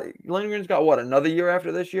 Lindgren's got what, another year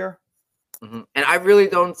after this year? Mm-hmm. And I really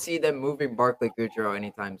don't see them moving Barclay Goodrow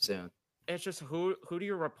anytime soon. It's just who do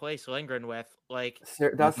you replace Lindgren with? Like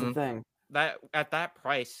That's the thing. that at that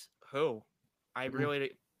price, who? I Mhm.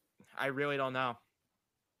 really don't know.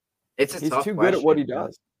 It's a He's tough too good at what he question,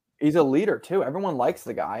 does. He's a leader too. Everyone likes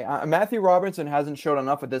the guy. Matthew Robertson hasn't shown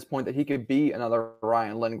enough at this point that he could be another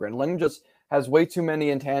Ryan Lindgren. Lindgren just has way too many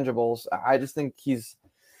intangibles. I just think he's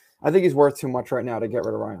worth too much right now to get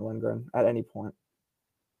rid of Ryan Lindgren at any point.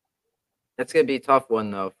 That's gonna be a tough one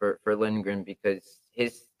though for Lindgren, because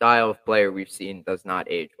his style of player we've seen does not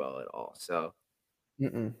age well at all. So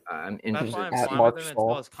I'm That's interested. why I'm at fine Mark with him Stahl.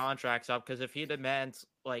 until his contract's up. Because if he demands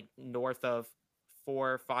like north of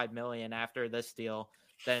 4 or 5 million after this deal,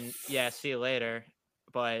 then yeah, see you later.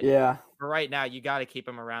 But Yeah. for right now, you got to keep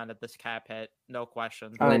him around at this cap hit, no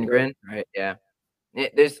question. I agree. Lindgren, right? Yeah.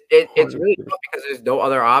 It's really tough because there's no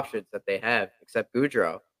other options that they have except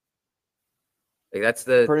Goudreau. Like that's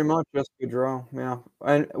the Pretty much just Goudreau, yeah.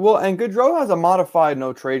 And Goudreau has a modified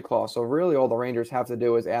no trade clause, so really all the Rangers have to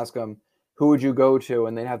do is ask him, who would you go to,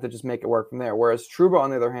 and they'd have to just make it work from there. Whereas Trouba, on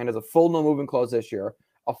the other hand, has a full no moving clause this year,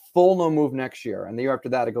 a full no move next year, and the year after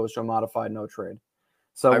that it goes to a modified no trade.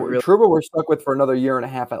 So Trouba we're stuck with for another year and a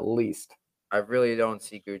half at least. I really don't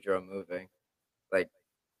see Goudreau moving. Like,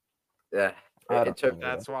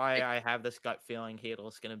 That's why I have this gut feeling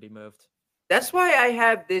Hedel's going to be moved. That's why I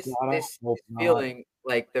have this hope feeling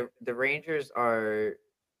like the Rangers are,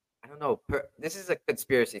 I don't know, this is a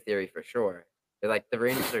conspiracy theory for sure. Like the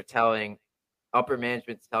Rangers are telling, upper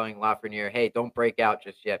management's telling Lafreniere, hey, don't break out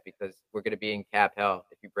just yet because we're going to be in cap hell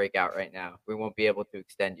if you break out right now. We won't be able to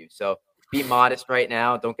extend you. So be modest right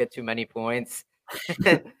now. Don't get too many points.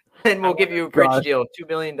 And we'll give you a bridge Gosh. deal, $2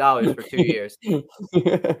 million for 2 years. I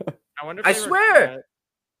wonder if I they swear! regret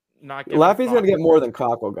not giving Laffy's gonna Fox- get more than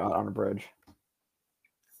Kako got on a bridge.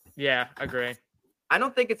 Yeah, agree. I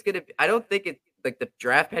don't think it's gonna. I don't think it like the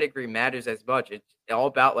draft pedigree matters as much. It's all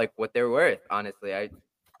about like what they're worth. Honestly,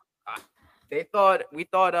 we thought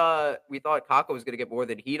Kako was gonna get more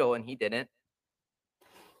than Heedle, and he didn't.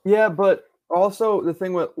 Yeah, but also the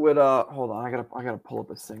thing with hold on, I gotta pull up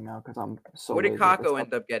this thing now because I'm so. What did lazy at this Kako stuff.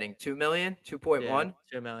 end up getting? 2 million, 2.1. Yeah,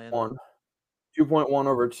 2 million. 2.1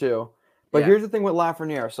 over 2. But Yeah. here's the thing with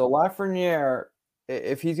Lafreniere. So Lafreniere,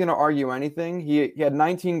 if he's gonna argue anything, he had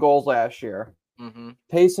 19 goals last year, Mm-hmm.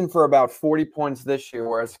 pacing for about 40 points this year,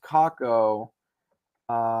 whereas Kako,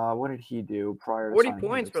 what did he do prior to 40 signing his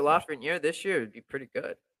points for extension? Lafreniere this year would be pretty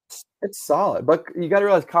good. It's solid, but you got to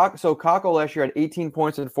realize Kako last year had 18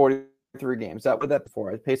 points in 43 games. That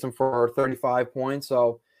before. I paced him for 35 points,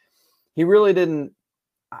 so he really didn't.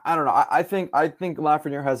 I don't know. I think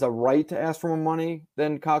Lafreniere has a right to ask for more money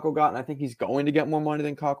than Kako got, and I think he's going to get more money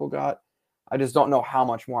than Kako got. I just don't know how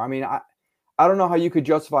much more. I mean, I don't know how you could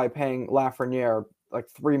justify paying Lafreniere like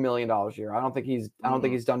 $3 million a year. I don't think he's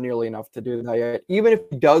done nearly enough to do that yet. Even if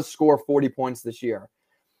he does score 40 points this year,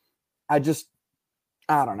 I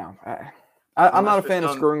don't know. I'm not a fan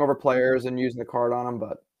of screwing over players and using the card on them,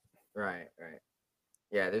 but right.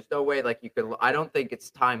 Yeah, there's no way like you could. I don't think it's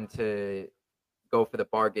time to go for the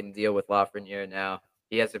bargain deal with Lafreniere now.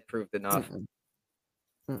 He hasn't proved enough.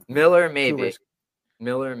 Miller maybe.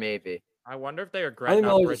 I wonder if they I regret think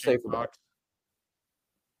not Miller's a bridging safer bet. Fox.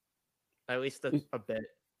 At least a bit.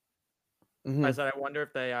 Mhm. I said I wonder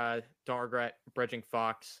if they don't regret bridging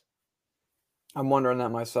Fox. I'm wondering that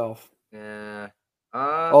myself. Yeah.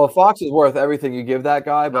 Oh, Fox is worth everything you give that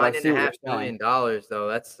guy, but I see what $9.5 you're saying. million though.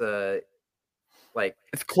 That's like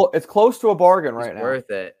It's close to a bargain right now. worth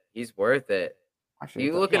it. He's worth it. Actually,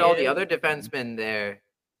 You it's look a- at all the other defensemen there,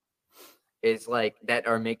 is like that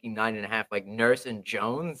are making 9.5, like Nurse and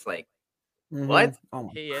Jones. Like, Mhm. what? Oh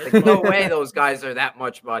my- He is. Like, no way those guys are that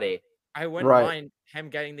much money. I wouldn't Right. mind him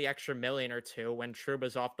getting the extra million or two when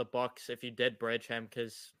Truba's off the books if you did bridge him,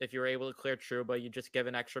 because if you were able to clear Truba, you just give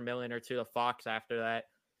an extra million or two to Fox after that.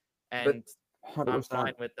 And I'm 100%.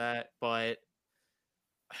 fine with that, but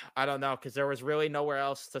I don't know, because there was really nowhere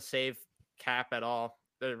else to save cap at all.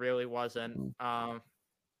 There really wasn't.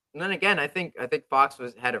 And then again, I think Fox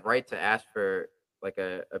had a right to ask for like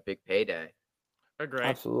a big payday. Agree.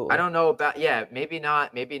 Absolutely. I don't know about maybe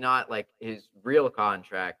not like his real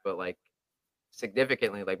contract, but like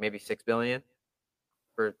significantly, like maybe $6 billion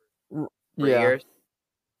for 3 years.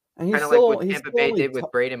 And he's Kind of like still what he's Tampa still Bay only did with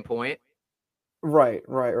Braden Point. Right.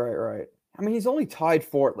 I mean, he's only tied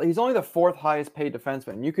for. He's only the 4th highest paid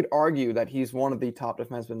defenseman. You could argue that he's one of the top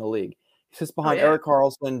defensemen in the league. He sits behind yeah. Erik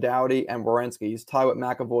Karlsson, Doughty, and Werenski. He's tied with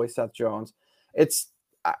McAvoy, Seth Jones. It's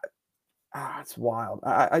wild.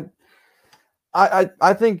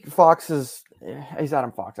 I think Fox he's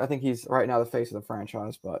Adam Fox. I think he's right now the face of the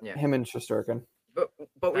franchise. But him and Shesterkin.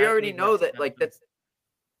 But we already know that. Like that's.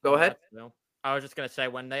 Go ahead. I was just gonna say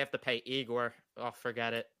when they have to pay Igor, oh,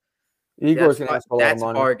 forget it. Igor's gonna ask for a lot of That's a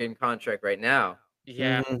money. bargain contract right now.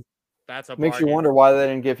 Yeah, Mhm. that's a Makes you bargain. wonder why they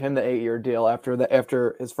didn't give him the 8-year deal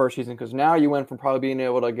after his first season, because now you went from probably being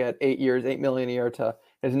able to get 8 years, $8 million a year to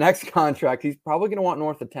his next contract. He's probably going to want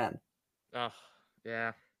north of 10. Oh,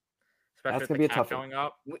 yeah. That's Especially gonna be a cap tough one. going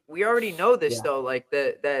up. We already know this Yeah. though. Like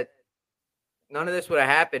that none of this would have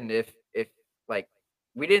happened if like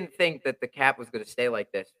we didn't think that the cap was going to stay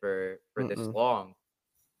like this for this long.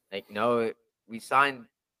 Like we signed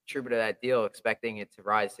Trouba to that deal expecting it to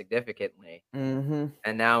rise significantly, Mm-hmm.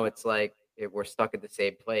 and now it's like we're stuck at the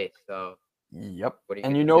same place. So Yep. what are you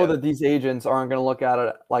And gonna you know do? that these agents aren't going to look at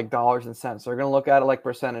it like dollars and cents. They're going to look at it like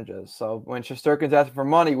percentages. So when Shesterkin's asking for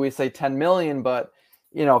money, we say 10 million, but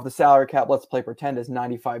if the salary cap, let's play pretend, is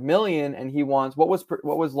 95 million, and he wants what was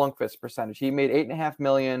Lundqvist's percentage? He made 8.5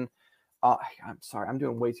 million. I'm sorry, I'm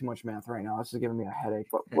doing way too much math right now. This is giving me a headache.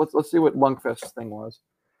 But let's see what Lundqvist's thing was.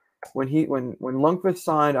 When Lundqvist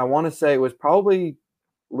signed, I want to say it was probably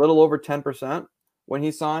a little over 10% when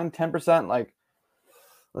he signed. 10%, like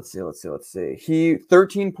let's see. He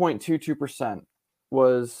 13.22%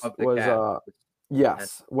 was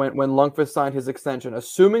yes when Lundqvist signed his extension.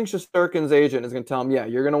 Assuming Shesterkin's agent is going to tell him, yeah,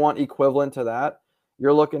 you're going to want equivalent to that.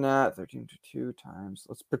 You're looking at 13.22 times.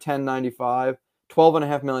 Let's pretend 95.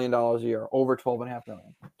 $12.5 million a year, over $12.5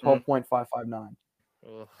 million, 12.559.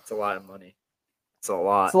 That's a lot of money. It's a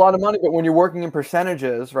lot. It's a lot of money, but when you're working in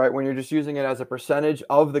percentages, right? When you're just using it as a percentage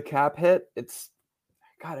of the cap hit, it's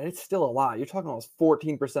still a lot. You're talking almost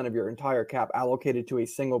 14% of your entire cap allocated to a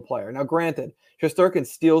single player. Now, granted, Shesterkin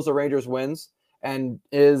steals the Rangers' wins, and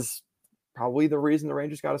is probably the reason the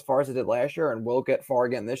Rangers got as far as it did last year and will get far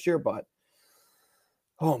again this year. But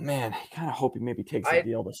oh man, I kind of hope he maybe takes a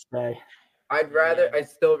deal to stay. I'd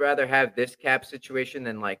still rather have this cap situation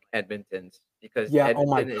than like Edmonton's, because my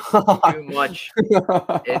Edmonton is God. too much.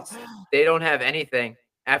 They don't have anything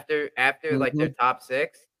after like their top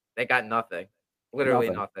 6. They got nothing, literally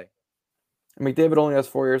nothing. McDavid only has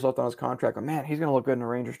 4 years left on his contract, but man, he's gonna look good in a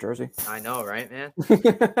Rangers jersey. I know, right, man?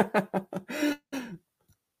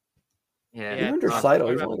 Yeah, even Draisaitl,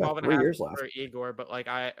 he's only got 3 years left. For Igor, but like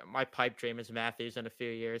my pipe dream is Matthews in a few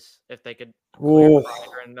years if they could Ooh.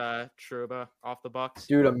 clear and Trouba off the Bucks.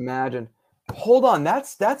 Dude, imagine. Hold on,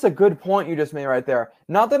 that's a good point you just made right there.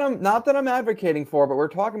 Not that I'm advocating for, but we're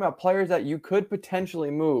talking about players that you could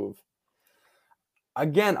potentially move.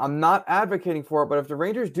 Again, I'm not advocating for it, but if the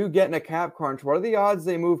Rangers do get in a cap crunch, what are the odds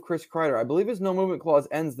they move Chris Kreider? I believe his no movement clause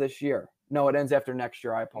ends this year. No, it ends after next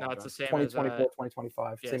year. I apologize. No, it's the same 2024, as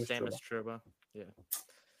 2025. Yeah, same as Trouba. Yeah.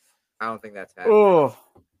 I don't think that's happening. Oh,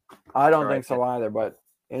 I don't think so either. But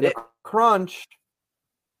in a crunch,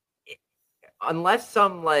 unless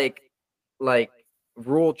some like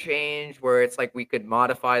rule change where it's like we could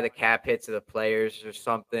modify the cap hits of the players or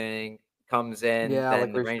something comes in, then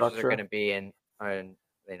like the Rangers are restructure. going to be in, and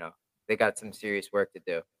they got some serious work to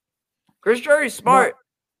do. Chris Drury's smart.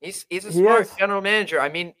 He's a smart general manager. I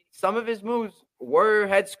mean, some of his moves were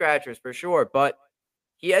head scratchers for sure, but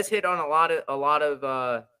he has hit on a lot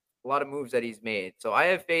of moves that he's made. So I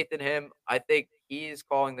have faith in him. I think he's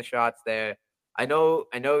calling the shots there. I know,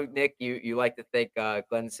 Nick, you like to think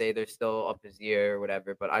Glenn Sather's still up his ear or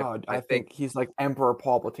whatever, but I think he's like Emperor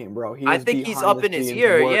Palpatine, bro. I think he's up in his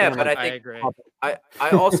ear, yeah. But I agree. I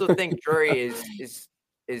also think Drury is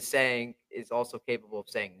also capable of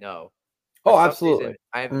saying no. Oh, absolutely.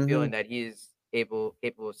 I have a feeling that he is capable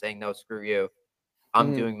of saying no. Screw you.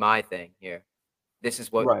 I'm doing my thing here. This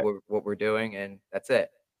is what we're doing, and that's it.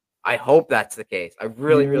 I hope that's the case. I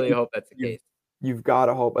really hope that's the case. You've got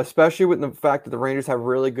to hope, especially with the fact that the Rangers have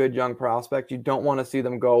really good young prospects. You don't want to see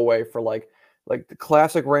them go away for like the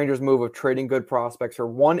classic Rangers move of trading good prospects for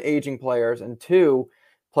 1, aging players, and 2,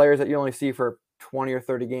 players that you only see for 20 or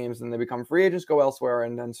 30 games, and they become free agents, go elsewhere,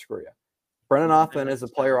 and then screw you. Brennan Othmann is a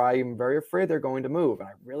player I am very afraid they're going to move, and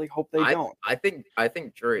I really hope they don't. I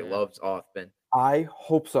think Drury loves Othmann. I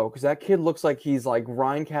hope so, because that kid looks like he's like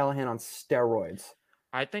Ryan Callahan on steroids.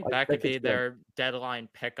 I think that could be their deadline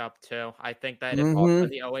pickup too. I think that if after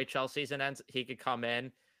the OHL season ends, he could come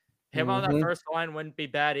in. Him on that first line wouldn't be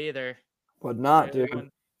bad either. But not, dude.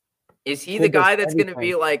 Is he the guy that's going to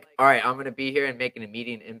be like, all right, I'm going to be here and make an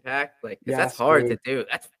immediate impact? Like, because that's hard to do.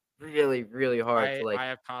 That's really, really hard to like. I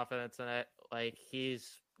have confidence in it. Like he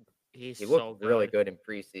looked really good in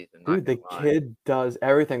preseason. Dude, the kid does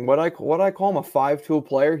everything. What I call him a 5-tool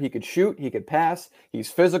player. He could shoot, he could pass,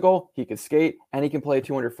 he's physical, he could skate, and he can play a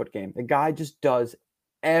 200-foot game. The guy just does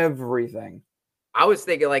everything. I was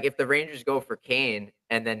thinking like if the Rangers go for Kane,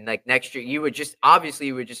 and then like next year you would just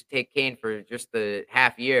take Kane for just the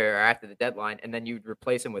half year or after the deadline, and then you'd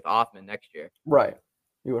replace him with Othmann next year. Right.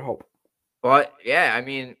 You would hope. But yeah, I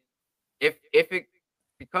mean, if it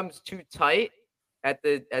becomes too tight at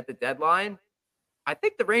the deadline, I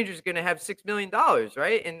think the Rangers are going to have $6 million,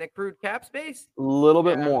 right, in the accrued cap space. A little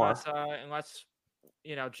bit more, unless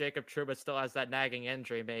Jacob Trouba still has that nagging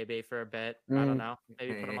injury, maybe for a bit. I don't know.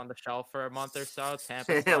 Maybe put him on the shelf for a month or so.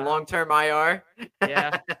 Long-term IR.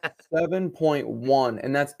 Yeah. 7.1,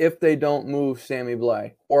 and that's if they don't move Sammy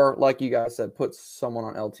Blais, or like you guys said, put someone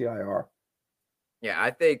on LTIR. Yeah,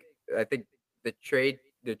 I think the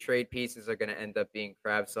trade pieces are going to end up being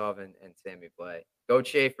Kravtsov and Sammy Blais.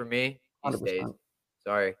 Gauthier for me, he 100%. stays.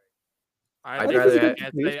 Sorry.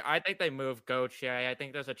 I think they move Gauthier. I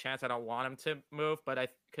think there's a chance I don't want him to move, but I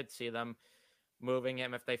could see them moving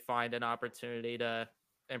him if they find an opportunity to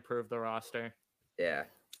improve the roster. Yeah.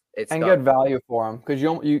 And get value for him. Because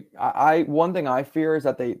one thing I fear is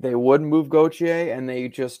that they would move Gauthier and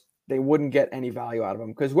they wouldn't get any value out of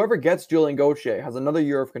him. Because whoever gets Julien Gauthier has another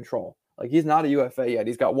year of control. Like, he's not a UFA yet.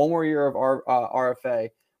 He's got one more year of RFA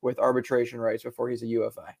with arbitration rights before he's a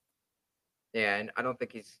UFA. Yeah, and I don't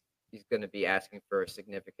think he's going to be asking for a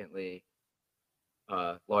significantly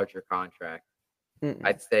larger contract.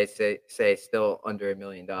 I'd say still under $1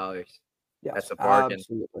 million. Yes, that's a bargain.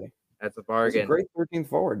 Absolutely. That's a bargain. He's a great 13th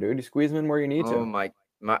forward, dude. You squeeze him in where you need to. Oh my!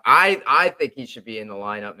 I think he should be in the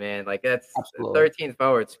lineup, man. Like, that's 13th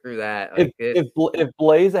forward. Screw that. Like, if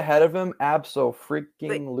Blais ahead of him,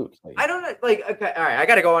 abso-freaking-lutely. I don't know. Like, okay, all right. I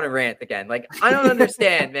got to go on a rant again. Like, I don't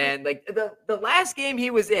understand, man. Like, the last game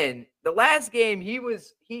he was in,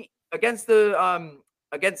 against the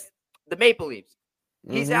Maple Leafs.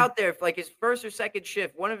 He's Mhm. out there for like his first or second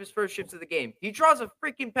shift, one of his first shifts of the game. He draws a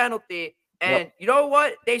freaking penalty, and you know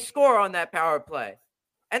what? They score on that power play.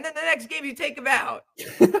 And then the next game, you take him out.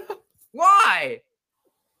 Why?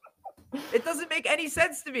 It doesn't make any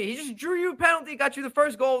sense to me. He just drew you a penalty, got you the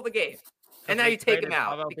first goal of the game. And now we you take him traded out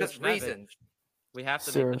Pavel because Buchnevich. reasons. We have to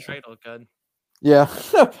make Seriously. the trade look good. Yeah,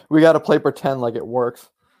 we got to play pretend like it works.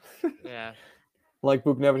 Yeah. Like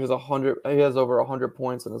Buchnevich has 100. He has over 100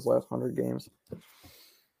 points in his last 100 games.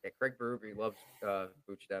 Yeah, Craig Berube loves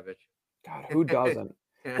Buchnevich. God, who doesn't?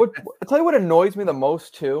 I'll tell you what annoys me the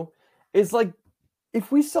most too is like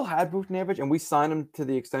if we still had Buchnevich and we signed him to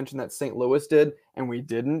the extension that St. Louis did, and we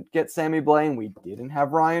didn't get Sammy Blaine, we didn't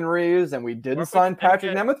have Ryan Reeves, and we didn't sign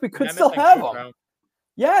Patrick Nemeth, we could still have him.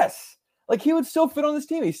 Yes, like he would still fit on this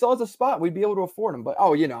team. He still has a spot. We'd be able to afford him. But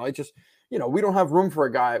it's just we don't have room for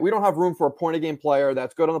a guy. We don't have room for a point a game player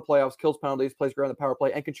that's good on the playoffs, kills penalties, plays great on the power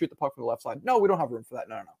play, and can shoot the puck from the left side. No, we don't have room for that.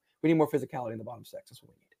 No. We need more physicality in the bottom six. That's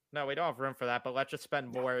what we need. No, we don't have room for that, but let's just spend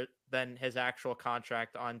more than his actual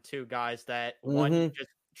contract on two guys that one you just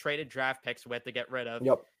traded draft picks with to get rid of,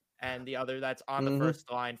 Yep. and the other that's on the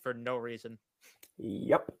first line for no reason.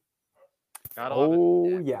 Yep. Gotta love it.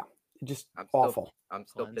 Oh yeah, just awful. I'm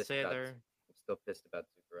still Glenn pissed about. Sather. I'm still pissed about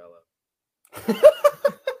Zuccarello.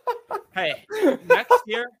 Hey, next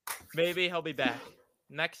year, maybe he'll be back.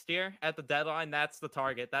 Next year at the deadline, that's the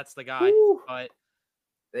target. That's the guy. Woo. But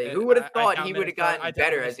Who would have I thought doubt he would have Minnesota- I gotten doubt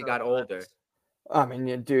better as he got Minnesota older? lets- I mean,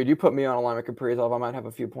 yeah, dude, you put me on a line with Kaprizov, I might have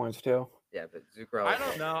a few points too. Yeah, but Zuccarello. I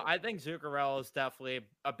don't know. I think Zuccarello is definitely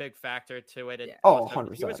a big factor to it. Yeah. Oh, Also,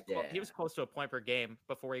 100%. He was close to a point per game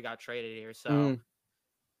before he got traded here, so Mm.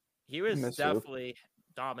 he was Miss Zook. definitely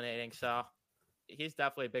dominating. So he's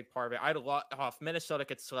definitely a big part of it. I'd love if Minnesota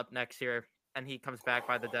could slip next year and he comes back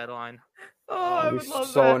by the deadline. Oh, I That'd would be love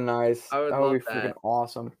so that. nice. I would That would be love that. freaking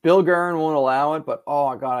awesome. Bill Guerin won't allow it, but oh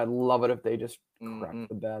my god, I'd love it if they just cracked Mhm.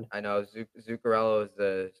 the bed. I know Zuccarello is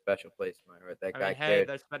a special place in my heart. That I guy mean, hey, cared.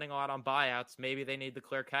 they're spending a lot on buyouts. Maybe they need the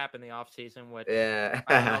clear cap in the offseason, which Yeah.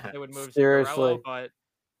 I don't know if they would move Seriously. Zuccarello, but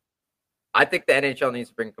I think the NHL needs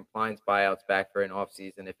to bring compliance buyouts back for an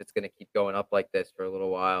offseason if it's going to keep going up like this for a little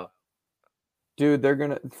while. Dude, they're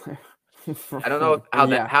gonna. I don't know how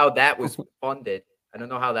Yeah. that was funded. I don't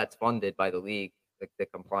know how that's funded by the league, like the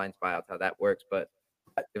compliance buyouts, how that works. But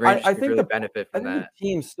the Rangers I could think really the- benefit I from think that. the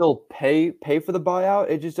teams still pay for the buyout.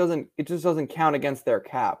 It just doesn't count against their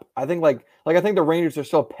cap. I think I think the Rangers are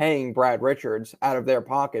still paying Brad Richards out of their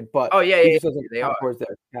pocket, but Oh, yeah, he yeah, just doesn't they count are. towards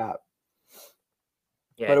their cap.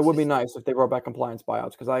 Yeah, But it it's would be just- nice if they brought back compliance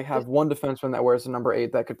buyouts because I have one defenseman that wears the number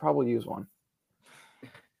 8 that could probably use one.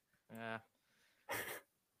 yeah.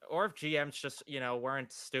 Or if GMs just,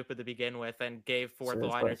 weren't stupid to begin with and gave fourth Seriously.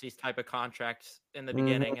 liners these type of contracts in the Mhm.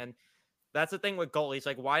 beginning. And that's the thing with goalies.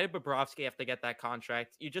 Like, why did Bobrovsky have to get that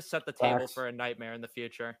contract? You just set the table Facts. for a nightmare in the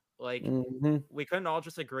future. Like, Mhm. we couldn't all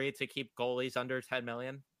just agree to keep goalies under 10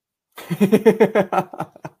 million. that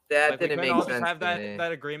Like, we didn't couldn't make all sense just have to me.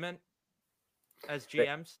 that agreement as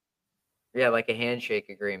GMs. Yeah, like a handshake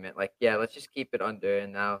agreement. Like, yeah, let's just keep it under.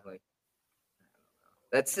 And now, like,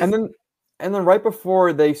 that's just, And then right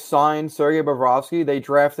before they signed Sergei Bobrovsky, they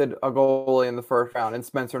drafted a goalie in the first round in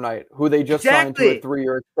Spencer Knight, who they just signed to a Exactly.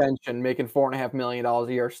 3-year extension, making $4.5 million a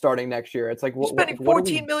year starting next year. It's like you're spending what are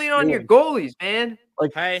we $14 million on your doing? goalies, man.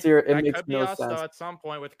 Like, Hey, it that makes could be no us, sense. though, at some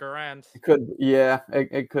point with Garand. It could, yeah,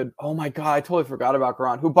 it could. Oh my god, I totally forgot about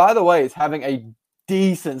Grant, who, by the way, is having a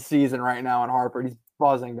decent season right now in Hartford. He's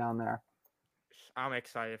buzzing down there. I'm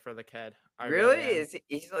excited for the kid. I Really? am.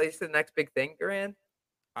 He's the next big thing, Grant?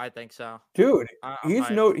 I think so. Dude, I'm he's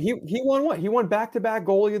hyped. he won what? He won back-to-back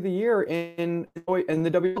goalie of the year in the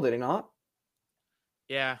WL, did he not?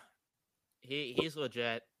 Yeah, he's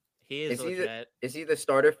legit. He is Is he the- legit. Is he the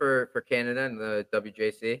starter for Canada in the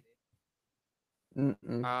WJC?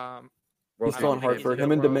 Mm-mm. Um, He's World still in I don't think he's Hartford. the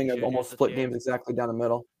Him and World Domingue Juniors almost this split year. games exactly down the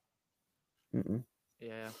middle. Mm-mm.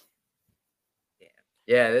 yeah.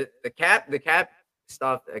 Yeah, the cap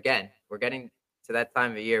stuff again. We're getting to that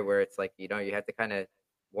time of year where it's like you have to kind of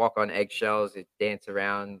walk on eggshells, dance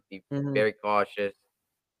around, be Mhm. very cautious.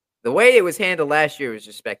 The way it was handled last year was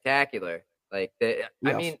just spectacular. Like I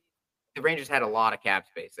Yes. mean, the Rangers had a lot of cap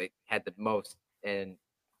space. They had the most, and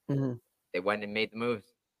Mhm. they went and made the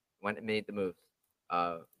moves.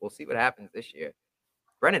 We'll see what happens this year.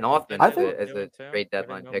 Brennan Othman I as think- a trade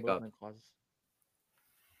deadline pickup.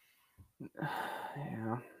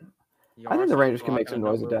 Yeah. I think the Rangers can make some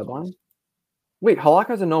noise at deadline. deadline. Wait, Halak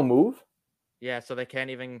has a no move? Yeah, so they can't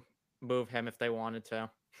even move him if they wanted to.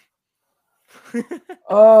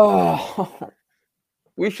 Oh,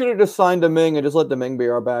 we should have just signed Domingue and just let Domingue be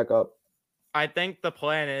our backup. I think the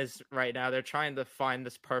plan is right now they're trying to find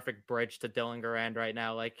this perfect bridge to Dylan Garand right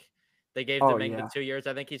now. Like they gave Domingue the 2 years.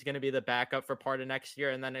 I think he's going to be the backup for part of next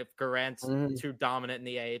year. And then if Garand's too dominant in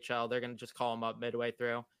the AHL, they're going to just call him up midway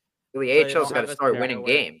through. The AHL's got to start winning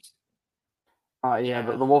games. Yeah,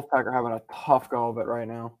 the Wolfpack are having a tough go of it right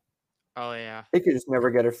now. Oh, yeah. They could just never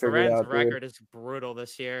get it figured out. Garand's record is brutal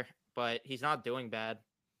this year, but he's not doing bad.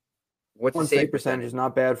 What's the save percentage? Is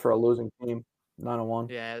not bad for a losing team. 901.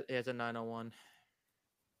 Yeah, he has a 901.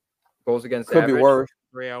 Goals against could average? Be worse.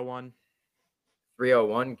 301.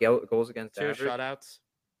 301 goals against 2 average. 2 shutouts.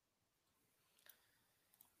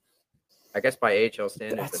 I guess by AHL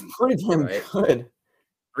standards. That's pretty damn good.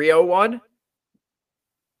 301?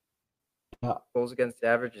 Yeah. Goals against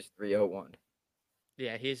average is 301.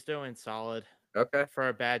 Yeah, he's doing solid. Okay. For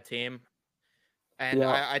a bad team. And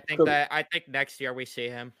I think next year we see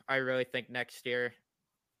him. I really think next year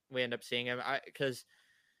we end up seeing him. Because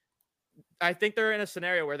I think they're in a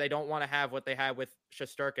scenario where they don't want to have what they had with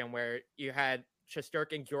Shesterkin, where you had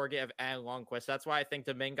Shesterkin, Georgiev, and Lundqvist. That's why I think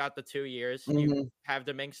Domingue got the 2 years. You have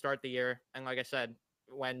Domingue start the year. And like I said,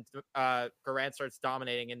 when Garand starts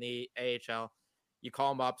dominating in the AHL, you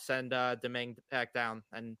call him up, send Domingue back down,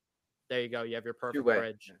 and there you go. You have your perfect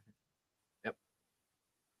bridge. Yep.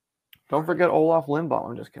 Don't forget Olaf Lindblom.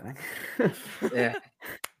 I'm just kidding. Yeah.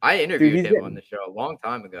 I interviewed him on the show a long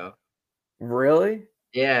time ago. Really?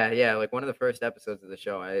 Yeah. Like one of the first episodes of the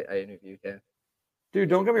show, I interviewed him. Dude,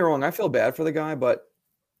 don't get me wrong. I feel bad for the guy, but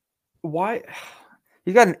why?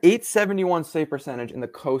 He's got an 871 save percentage in the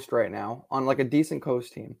Coast right now on like a decent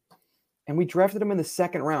Coast team. And we drafted him in the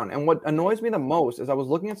second round. And what annoys me the most is I was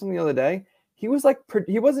looking at something the other day. He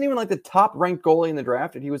wasn't even like the top ranked goalie in the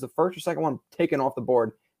draft. And he was the first or second one taken off the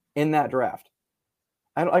board in that draft.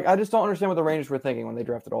 I just don't understand what the Rangers were thinking when they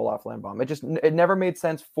drafted Olaf Lindblom. It never made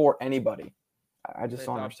sense for anybody. I just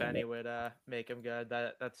don't understand. Benny would make him good.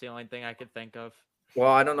 That's the only thing I could think of.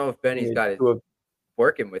 Well, I don't know if Benny's got it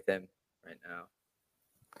working with him right now.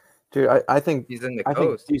 Dude, I think he's in the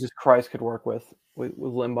Coast. Think Jesus Christ could work with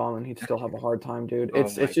Lindblom, and he'd still have a hard time, dude.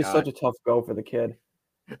 It's just such a tough go for the kid.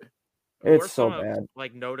 It's so bad.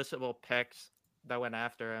 Like noticeable picks that went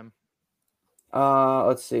after him.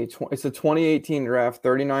 Let's see. It's a 2018 draft,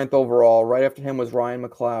 39th overall. Right after him was Ryan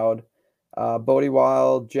McLeod, Bodie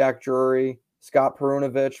Wild, Jack Drury, Scott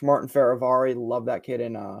Perunovich, Martin Faravari. Love that kid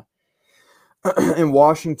in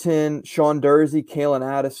Washington. Sean Dursey, Kalen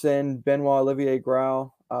Addison, Benoit Olivier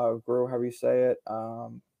Grau, however you say it.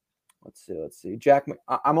 Let's see.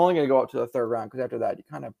 I'm only going to go up to the third round because after that you're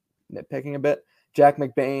kind of nitpicking a bit. Jack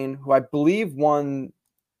McBain, who I believe won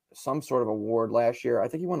some sort of award last year. I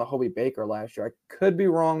think he won the Hobie Baker last year. I could be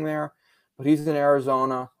wrong there, but he's in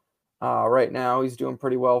Arizona right now. He's doing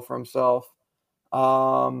pretty well for himself.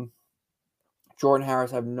 Jordan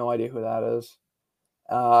Harris, I have no idea who that is.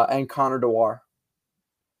 And Connor Dewar.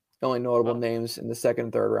 The only notable names in the second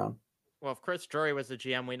and third round. Well, if Chris Drury was the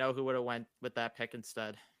GM, we know who would have went with that pick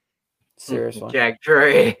instead. Seriously. Jack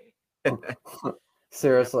Drury.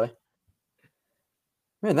 Seriously.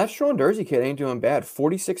 Man, that Sean Dursey kid ain't doing bad.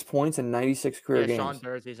 46 points in 96 career games. Sean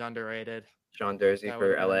Dursey's underrated. Sean Dursey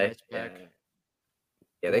for LA.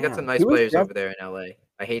 Yeah, they got some nice players over there in LA.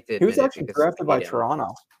 I hate to admit he was actually drafted by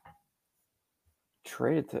Toronto.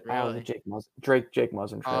 Traded to Jake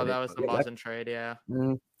Muzzin. Oh, that was the Muzzin trade, yeah.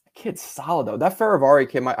 Kid's solid though. That Faravari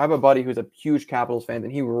kid, I have a buddy who's a huge Capitals fan,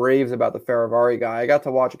 and he raves about the Faravari guy. I got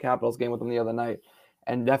to watch a Capitals game with him the other night,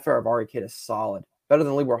 and that Faravari kid is solid. Better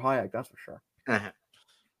than Libor Hayek, that's for sure. Better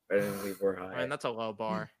than Libor Hayek. Man, that's a low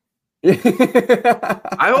bar.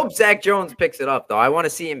 I hope Zach Jones picks it up though. I want to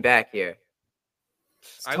see him back here.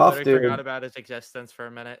 I literally forgot about his existence for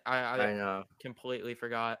a minute. I know. Completely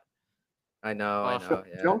forgot. I know.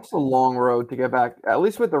 Yeah. Jones a long road to get back. At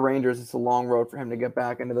least with the Rangers, it's a long road for him to get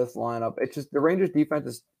back into this lineup. It's just the Rangers defense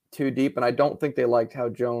is too deep, and I don't think they liked how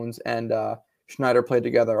Jones and Schneider played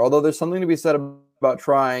together. Although there's something to be said about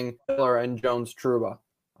trying Miller and Jones Trouba.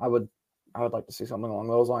 I would like to see something along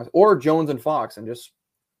those lines, or Jones and Fox, and let's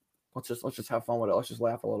just have fun with it. Let's just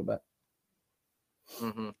laugh a little bit.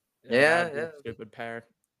 Mm-hmm. Yeah. Stupid pair.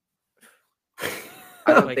 I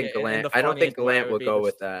don't think Gallant will go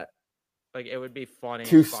with that. Like it would be funny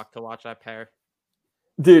as fuck to watch that pair.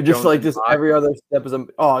 Dude, just every other step is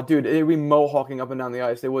dude, it'd be mohawking up and down the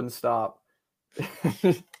ice. They wouldn't stop.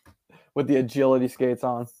 With the agility skates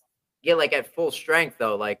on. Yeah, like at full strength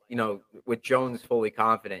though, like, with Jones fully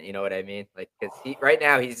confident, you know what I mean? Like, because right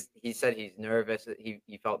now he said he's nervous.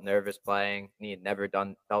 He felt nervous playing, and he had never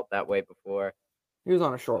felt that way before. He was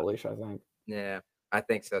on a short leash, I think. Yeah, I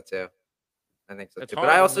think so too. It's hard, but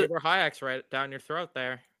I also Hayek's right down your throat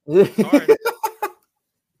there.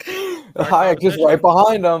 Hayek just competition. right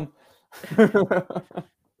behind him.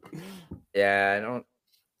 Yeah, I don't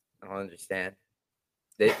understand.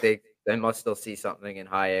 They must still see something in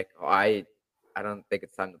Hayek. I don't think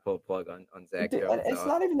it's time to pull a plug on Zach Dude, and Jones. it's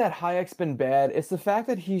not even that Hayek's been bad. It's the fact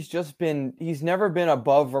that he's never been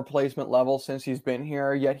above replacement level since he's been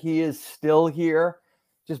here, yet he is still here.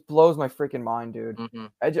 Just blows my freaking mind, dude. Mm-hmm.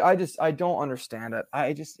 I don't understand it.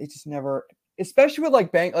 It just never, especially with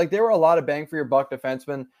like there were a lot of bang for your buck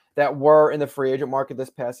defensemen that were in the free agent market this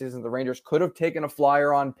past season. The Rangers could have taken a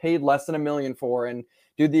flyer on, paid less than $1 million for, and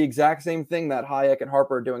do the exact same thing that Hayek and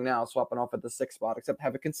Harper are doing now, swapping off at the 6th spot, except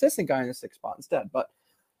have a consistent guy in the 6th spot instead. But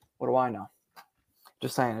what do I know?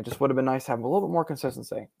 Just saying, it just would have been nice to have a little bit more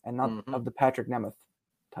consistency and not of the Patrick Nemeth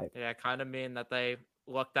type. Yeah, kind of mean that they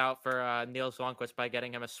looked out for Niels Lundqvist by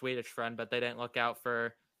getting him a Swedish friend, but they didn't look out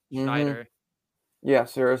for Schneider. Yeah,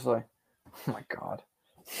 seriously. Oh my god.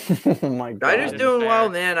 Oh my god. Schneider's doing well,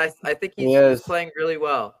 man. I think he's playing really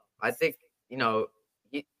well. I think,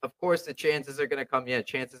 of course the chances are going to come. Yeah,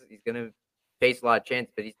 chances he's going to face a lot of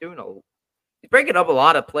chances, but he's breaking up a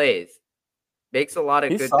lot of plays. Makes a lot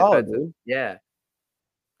of good solid, defensive. Dude. Yeah.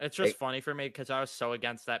 It's just funny for me because I was so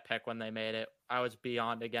against that pick when they made it. I was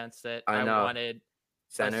beyond against it. I wanted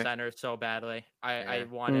a center so badly. I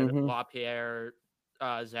wanted LaPierre,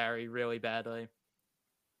 Zary really badly.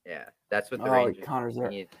 Yeah, that's what the Rangers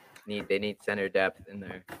need. They need center depth in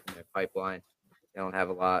their pipeline. They don't have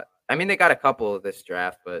a lot. I mean, they got a couple of this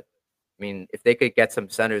draft, but I mean, if they could get some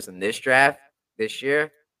centers in this draft this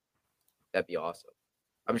year, that'd be awesome.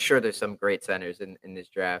 I'm sure there's some great centers in this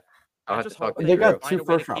draft. I'll have to talk to They got 2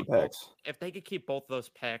 first-round picks. If they could keep both those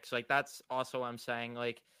picks, like that's also what I'm saying.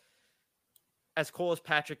 Like, as cool as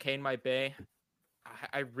Patrick Kane might be,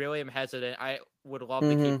 I really am hesitant. I would love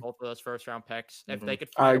to keep both of those first-round picks. If they could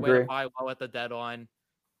find a way to buy low at the deadline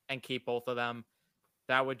and keep both of them,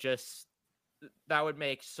 that would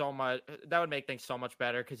make things so much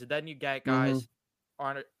better because then you get guys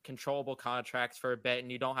on controllable contracts for a bit,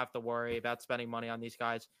 and you don't have to worry about spending money on these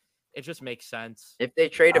guys. It just makes sense. If they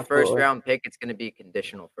trade a first-round pick, it's going to be a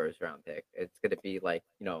conditional first-round pick. It's going to be like,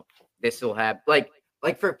 this will have like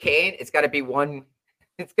for Kane, it's got to be one.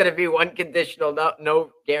 It's going to be one conditional,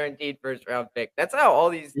 no guaranteed first-round pick. That's how all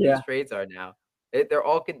these trades are now. They're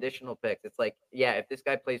all conditional picks. It's like, yeah, if this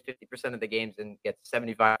guy plays 50% of the games and gets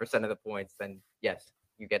 75% of the points, then yes,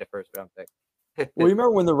 you get a first-round pick. Well, you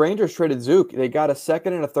remember when the Rangers traded Zook, they got a 2nd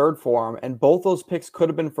and a 3rd for him, and both those picks could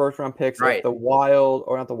have been first-round picks if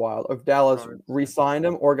if Dallas re-signed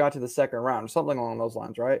him or got to the 2nd round, something along those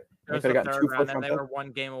lines, right? They could have gotten 2 first-round picks. They were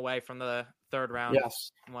 1 game away from the 3rd round.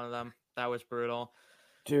 Yes, one of them. That was brutal.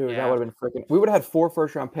 Dude, that would have been freaking. We would have had 4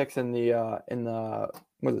 first-round picks in the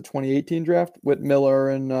was it 2018 draft with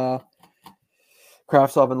Miller and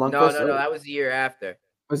Kravtsov and Lundqvist. No, that was the year after. It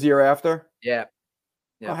was the year after. Yeah.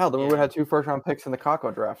 Oh, hell, then we would have had 2 first-round picks in the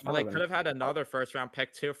Kakko draft. Well, they could have had another first-round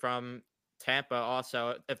pick, too, from Tampa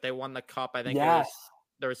also. If they won the Cup, I think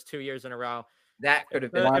there was 2 years in a row. That could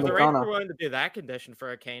have been. If the Rangers were willing to do that condition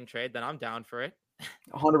for a Kane trade, then I'm down for it.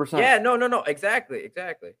 100%. Yeah, no. Exactly.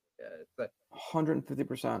 Yeah, it's like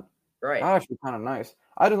 150%. Right. That's actually kind of nice.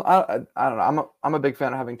 I don't know. I'm a big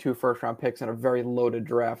fan of having 2 first-round picks in a very loaded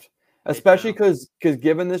draft, especially because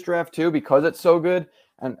given this draft, too, because it's so good.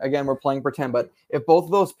 And again, we're playing pretend, but if both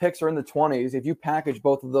of those picks are in the 20s, if you package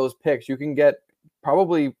both of those picks, you can get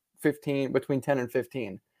probably between 10 and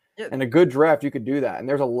 15. Yeah. In a good draft, you could do that. And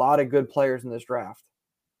there's a lot of good players in this draft.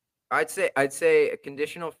 I'd say a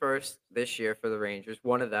conditional first this year for the Rangers,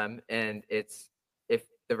 one of them, and it's if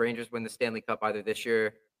the Rangers win the Stanley Cup either this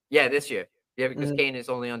year. Yeah, this year. Yeah, because Kane is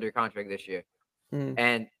only under contract this year.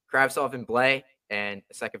 And Kravtsov and Blais and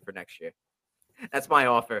a 2nd for next year. That's my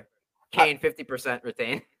offer. Kane 50%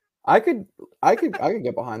 retain. I could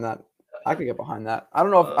get behind that. I could get behind that. I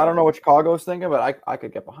don't know what Chicago's thinking, but I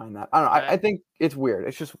could get behind that. I don't know. I think it's weird.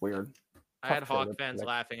 It's just weird. I had Hawk fans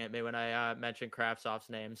laughing at me when I mentioned Kravtsov's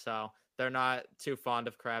name, so they're not too fond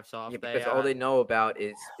of Kravtsov. Yeah, because all they know about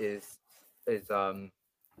is Lafreniere.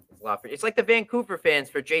 It's like the Vancouver fans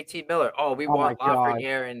for JT Miller. Oh, we want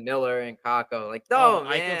Lafreniere and Miller and Kakko. Like, no,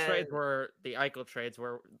 man. The Eichel trades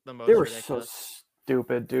were the most. They were ridiculous. So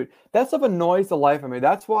stupid, dude. That stuff annoys the life of me.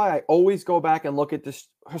 That's why I always go back and look at this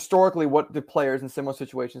historically what the players in similar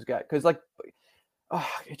situations get, because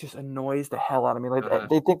it just annoys the hell out of me. Like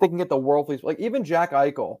they think they can get the world fleece. Like even Jack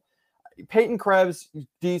Eichel, Peyton Krebs,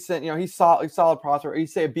 decent. He's solid prospect.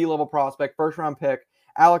 He's a B-level prospect, 1st-round pick.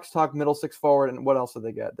 Alex Tuch, middle 6 forward, and what else did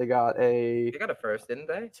they get? They got a first, didn't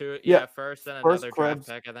they? First and another draft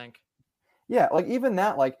pick, I think. Yeah, like even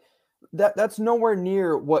that, like That's nowhere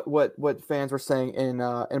near what fans were saying in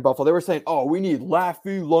Buffalo. They were saying, "Oh, we need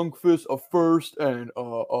Laffy, Lundqvist, a first, and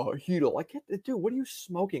Hedel." Like, dude, what are you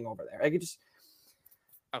smoking over there? Like, it just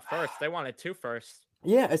A first. They wanted 2 firsts.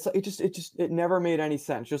 yeah, it never made any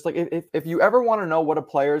sense. Just like if you ever want to know what a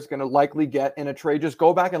player is going to likely get in a trade, just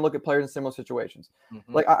go back and look at players in similar situations. Mhm.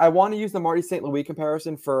 Like I want to use the Marty St. Louis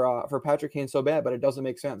comparison for Patrick Kane so bad, but it doesn't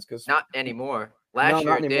make sense because Not anymore. Last year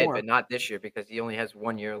not it did, anymore. but not this year because he only has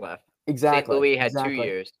 1 year left. St. Exactly. Louis had 2 Exactly.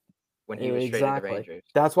 years when he was traded to the Rangers.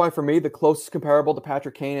 That's why for me the closest comparable to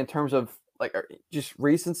Patrick Kane in terms of like just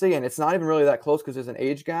recency, and it's not even really that close because there's an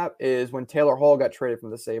age gap, is when Taylor Hall got traded from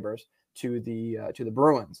the Sabres to the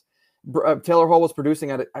Bruins. Taylor Hall was producing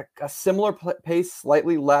at a similar pace,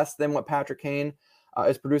 slightly less than what Patrick Kane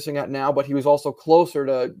is producing at now, but he was also closer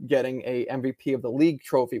to getting a MVP of the league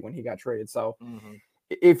trophy when he got traded. So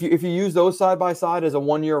if you use those side by side as a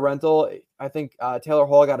 1 year rental, I think Taylor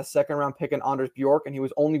Hall got a second round pick in Anders Bjork, and he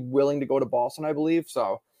was only willing to go to Boston, I believe.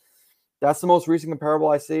 So that's the most recent comparable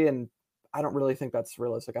I see, and I don't really think that's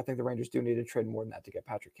realistic. I think the Rangers do need to trade more than that to get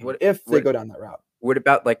Patrick Kane if they go down that route. What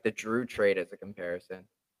about like the Drew trade as a comparison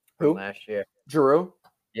from last year? Giroux?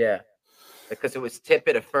 Yeah. Because it was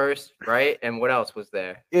Tippett at first, right? And what else was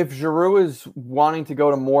there? If Giroux is wanting to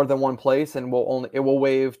go to more than one place and it will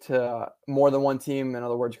waive to more than one team, in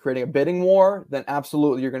other words, creating a bidding war, then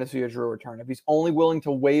absolutely you're going to see a Giroux return. If he's only willing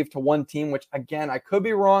to waive to one team, which again, I could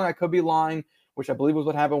be wrong, I could be lying, which I believe was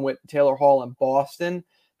what happened with Taylor Hall in Boston,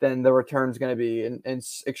 then the return is going to be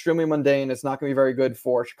extremely mundane. It's not going to be very good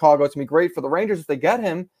for Chicago. It's going to be great for the Rangers if they get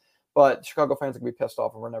him, but Chicago fans are going to be pissed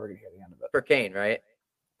off and we're never going to hear the end of it. For Kane, right?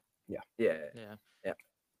 Yeah.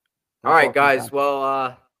 All right, guys.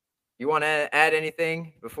 Well, you want to add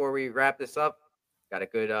anything before we wrap this up? Got a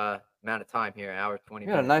good amount of time here, hour 20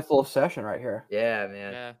 minutes. A nice little session right here. Yeah,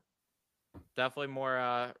 man. Yeah. Definitely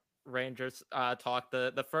more Rangers talk.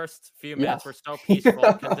 The first few minutes were so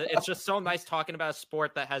peaceful because it's just so nice talking about a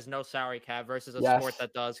sport that has no salary cap versus a sport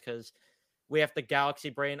that does, because we have the galaxy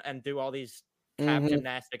brain and do all these cap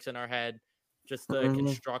gymnastics in our head just to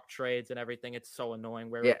construct trades and everything. It's so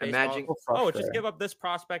annoying. Where imagine just give up this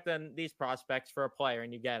prospect and these prospects for a player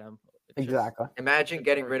and you get him. Exactly. Imagine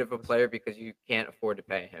getting rid of a player because you can't afford to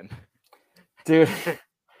pay him, dude.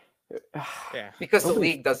 Yeah, because the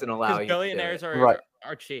league doesn't allow you. Billionaires are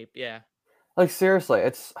cheap. Yeah, like seriously,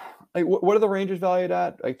 it's like what are the Rangers valued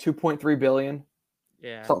at? Like 2.3 billion.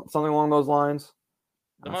 Yeah, something along those lines.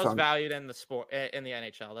 The most valued in the sport in the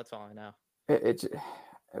NHL. That's all I know.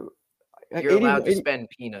 You're allowed to spend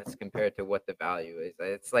peanuts compared to what the value is.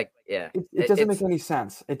 It's like, it doesn't make any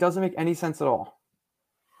sense. It doesn't make any sense at all.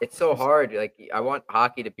 It's so hard. Like, I want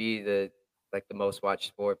hockey to be the most watched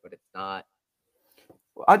sport, but it's not.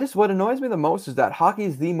 What annoys me the most is that hockey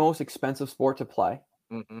is the most expensive sport to play.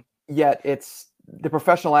 Mm-hmm. Yet it's the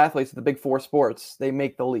professional athletes of the big four sports, they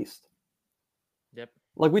make the least. Yep.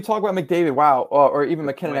 Like we talk about McDavid, or even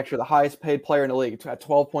McKinnon, actually the highest paid player in the league at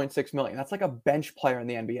 $12.6 million. That's like a bench player in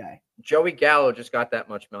the NBA. Joey Gallo just got that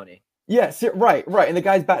much money. Yes, right. And the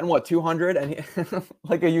guy's batting 200, and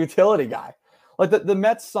like a utility guy. Like the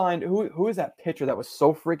Mets signed who is that pitcher that was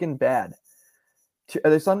so freaking bad?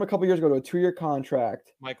 They signed him a couple years ago to a 2-year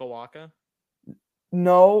contract. Michael Wacha?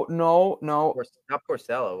 No. Not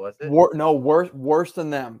Porcello, was it? Worse than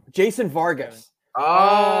them. Jason Vargas.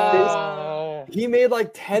 Oh. He made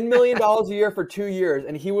like $10 million a year for 2 years,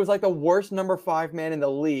 and he was like the worst number 5 man in the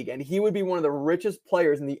league, and he would be one of the richest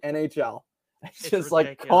players in the NHL. It's just ridiculous.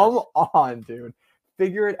 Like, come on, dude.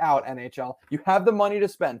 Figure it out, NHL. You have the money to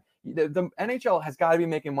spend. The NHL has got to be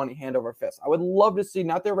making money hand over fist. I would love to see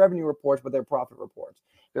not their revenue reports, but their profit reports.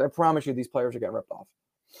 Because I promise you, these players are getting ripped off.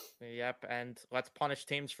 Yep, and let's punish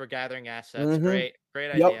teams for gathering assets. Great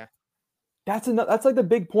idea. That's like the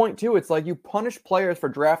big point too. It's like you punish players for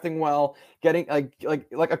drafting well, getting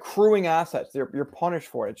like accruing assets. You're punished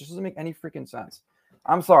for it. It just doesn't make any freaking sense.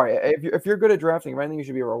 I'm sorry. If you're good at drafting, I think you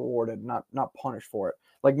should be rewarded, not punished for it.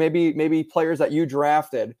 Like maybe players that you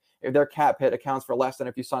drafted, if their cap hit accounts for less than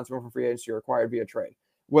if you sign someone from free agency or acquired via trade.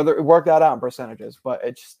 Whether work that out in percentages,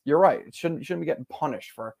 but you're right. You shouldn't be getting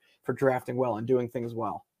punished for drafting well and doing things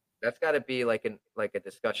well. That's got to be like a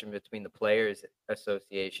discussion between the Players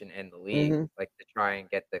Association and the league, like to try and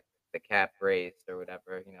get the cap raised or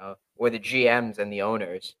whatever, or the GMs and the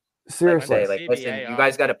owners. Seriously, like listen, you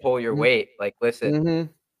guys got to pull your weight. Like,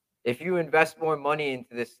 listen, if you invest more money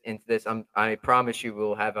into this, I promise you,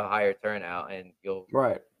 we'll have a higher turnout and you'll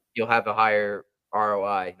have a higher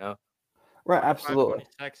ROI. Right, absolutely.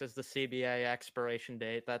 2026 is the CBA expiration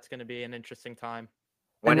date. That's going to be an interesting time.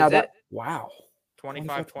 When is it? Wow.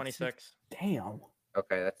 25-26. Damn.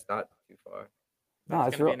 Okay, that's not too far. No, That's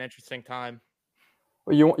it's going to be real. an interesting time.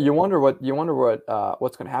 Well, you wonder what's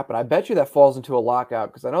going to happen. I bet you that falls into a lockout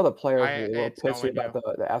because I know the players will be a little It's pissy going about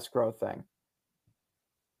to. the escrow thing.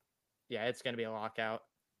 Yeah, it's going to be a lockout.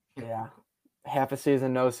 Yeah, half a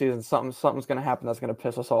season, no season, something's going to happen that's going to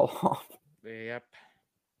piss us all off. Yep.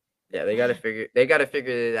 Yeah, they got to figure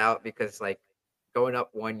it out because like going up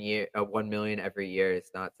 1 million every year is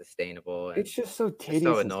not sustainable and It's just so it's so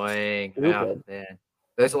tedious and annoying. Yeah, stupid. yeah.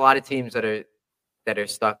 There's a lot of teams that are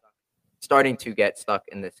starting to get stuck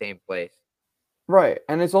in the same place. Right,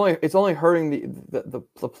 and it's only hurting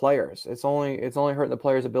the players. It's only hurting the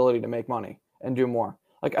players' ability to make money and do more.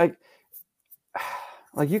 Like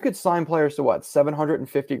you could sign players to what,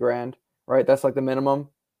 750 grand, right? That's like the minimum.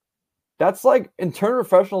 That's like in terms of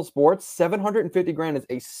professional sports, 750 grand is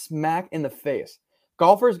a smack in the face.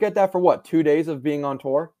 Golfers get that for what, 2 days of being on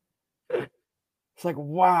tour? It's like,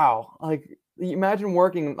 wow. Like imagine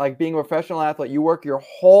working, like being a professional athlete, you work your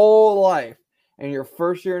whole life and your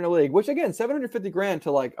first year in the league, which again, 750 grand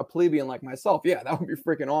to like a plebeian like myself, yeah, that would be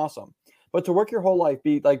freaking awesome. But to work your whole life,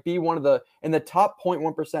 be one of in the top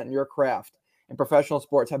 0.1% in your craft in professional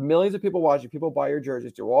sports, have millions of people watching, people buy your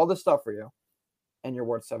jerseys, do all this stuff for you, and you're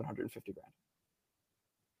worth 750 grand.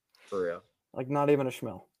 For real. Like not even a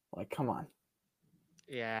schmill. Like, come on.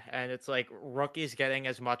 Yeah, and it's like rookies getting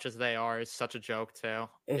as much as they are is such a joke too.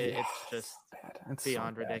 It's just bad. It's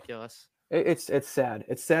beyond so bad. ridiculous. It's sad.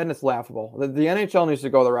 It's sad and it's laughable. The NHL needs to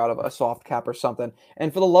go the route of a soft cap or something.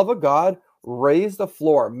 And for the love of God, raise the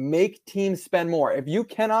floor. Make teams spend more. If you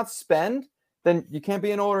cannot spend, then you can't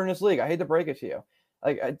be an owner in this league. I hate to break it to you.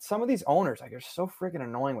 Like some of these owners, like, are so freaking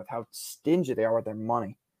annoying with how stingy they are with their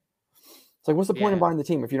money. It's like, what's the point of buying the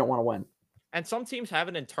team if you don't want to win? And some teams have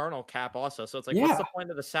an internal cap also. So it's like, what's the point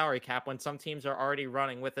of the salary cap when some teams are already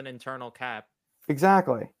running with an internal cap?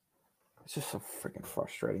 Exactly. It's just so freaking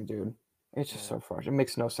frustrating, dude. It's just so frustrating. It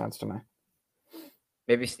makes no sense to me.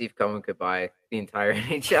 Maybe Steve Cohen could buy the entire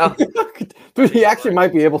NHL. Dude, he actually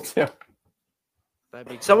might be able to.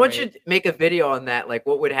 Someone should make a video on that. Like,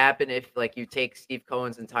 what would happen if, like, you take Steve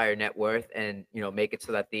Cohen's entire net worth and make it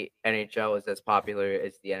so that the NHL is as popular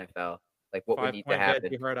as the NFL? Like, what would need to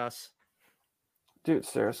happen? You heard us, dude.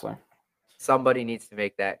 Seriously, somebody needs to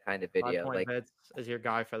make that kind of video. 5 Point Vids is your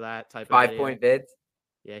guy for that type of 5 Point Vids.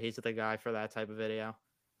 Yeah, he's the guy for that type of video.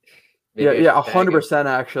 Maybe 100%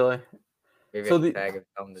 actually. Maybe I should tag him,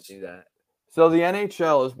 tell him to do that. So the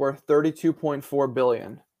NHL is worth $32.4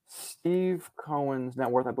 billion. Steve Cohen's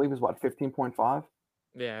net worth, I believe, is what, 15.5?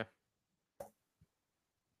 Yeah.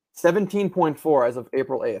 17.4 as of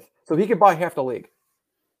April 8th. So he could buy half the league.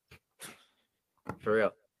 For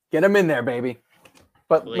real. Get him in there, baby.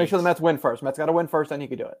 But make sure the Mets win first. Mets got to win first, then he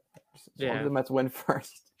could do it. As long as the Mets win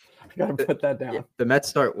first. I got to put that down. If the Mets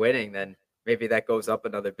start winning, then maybe that goes up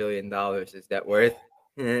another $1 billion. Is that worth?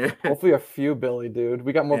 Hopefully a few, Billy, dude.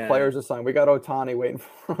 We got more players to sign. We got Ohtani waiting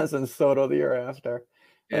for us and Soto the year after.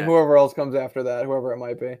 And whoever else comes after that, whoever it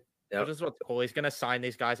might be. Yep. Which is what's cool. He's going to sign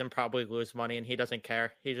these guys and probably lose money, and he doesn't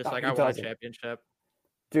care. He's just I want a championship.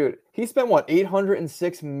 Dude, he spent, what,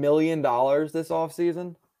 $806 million this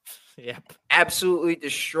offseason? Yep. Absolutely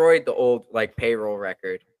destroyed the old, like, payroll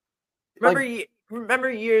record. Remember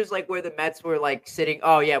years, like, where the Mets were, like, sitting,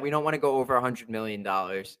 oh, yeah, we don't want to go over $100 million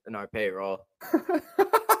in our payroll.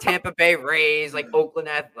 Tampa Bay Rays, like, Oakland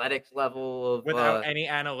Athletics level of... Without any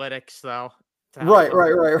analytics, though. Right.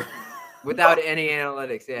 Without any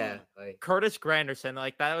analytics, yeah. Like Curtis Granderson,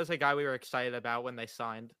 like that was a guy we were excited about when they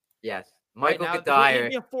signed. Yes, Michael Kadire. He'd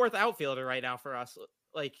be a fourth outfielder right now for us.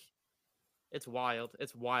 Like, it's wild.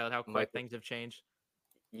 It's wild how quick things have changed.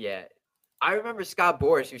 Yeah, I remember Scott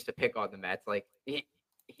Boras used to pick on the Mets. Like he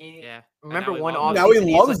remember one off. Now he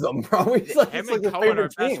loves them, bro. He's like, him and Cohen are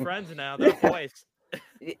best friends now. They're boys.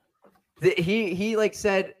 He like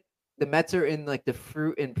said. The Mets are in like the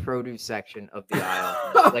fruit and produce section of the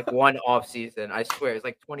aisle. Like one off season, I swear it's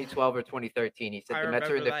like 2012 or 2013. He said the Mets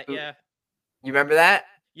are in the fruit. Yeah. You remember that?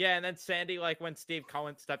 Yeah, and then Sandy, like when Steve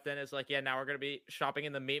Cohen stepped in, is like, yeah, now we're gonna be shopping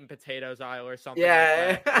in the meat and potatoes aisle or something.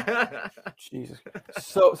 Yeah. Like that. Jesus.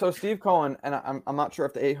 So Steve Cohen, and I'm not sure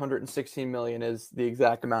if the 816 million is the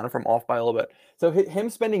exact amount. If I'm off by a little bit. So him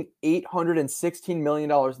spending $816 million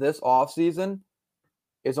this offseason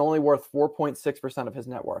is only worth 4.6% of his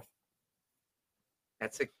net worth.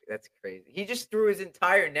 That's crazy. He just threw his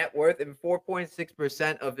entire net worth and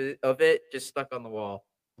 4.6% of it just stuck on the wall.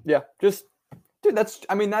 Yeah, dude,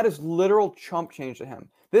 that is literal chump change to him.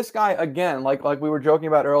 This guy, again, like we were joking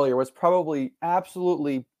about earlier, was probably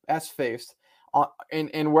absolutely S-faced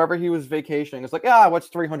in wherever he was vacationing. It's like, what's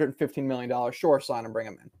 $315 million? Sure, sign him, bring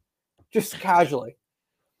him in. Just casually.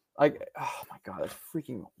 Like, oh my God, it's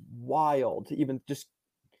freaking wild to even just.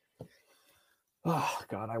 Oh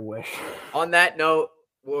God, I wish. On that note,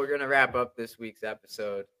 we're gonna wrap up this week's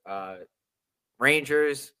episode.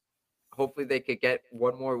 Rangers, hopefully they could get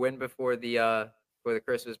one more win before the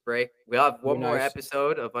Christmas break. We'll have one more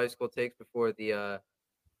episode of Ice Cold Takes before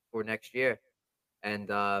next year. And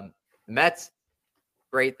the Mets,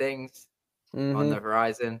 great things on the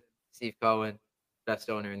horizon. Steve Cohen, best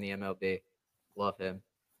owner in the MLB. Love him.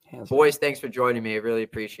 Boys, thanks for joining me. I really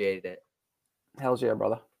appreciated it. Hells yeah,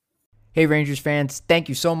 brother. Hey, Rangers fans. Thank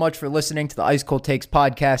you so much for listening to the Ice Cold Takes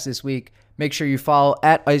podcast this week. Make sure you follow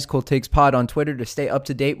at Ice Cold Takes Pod on Twitter to stay up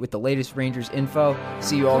to date with the latest Rangers info.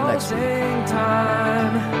 See you all next week.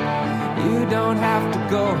 Time. You don't have to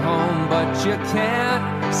go home, but you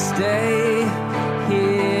can't stay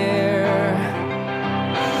here.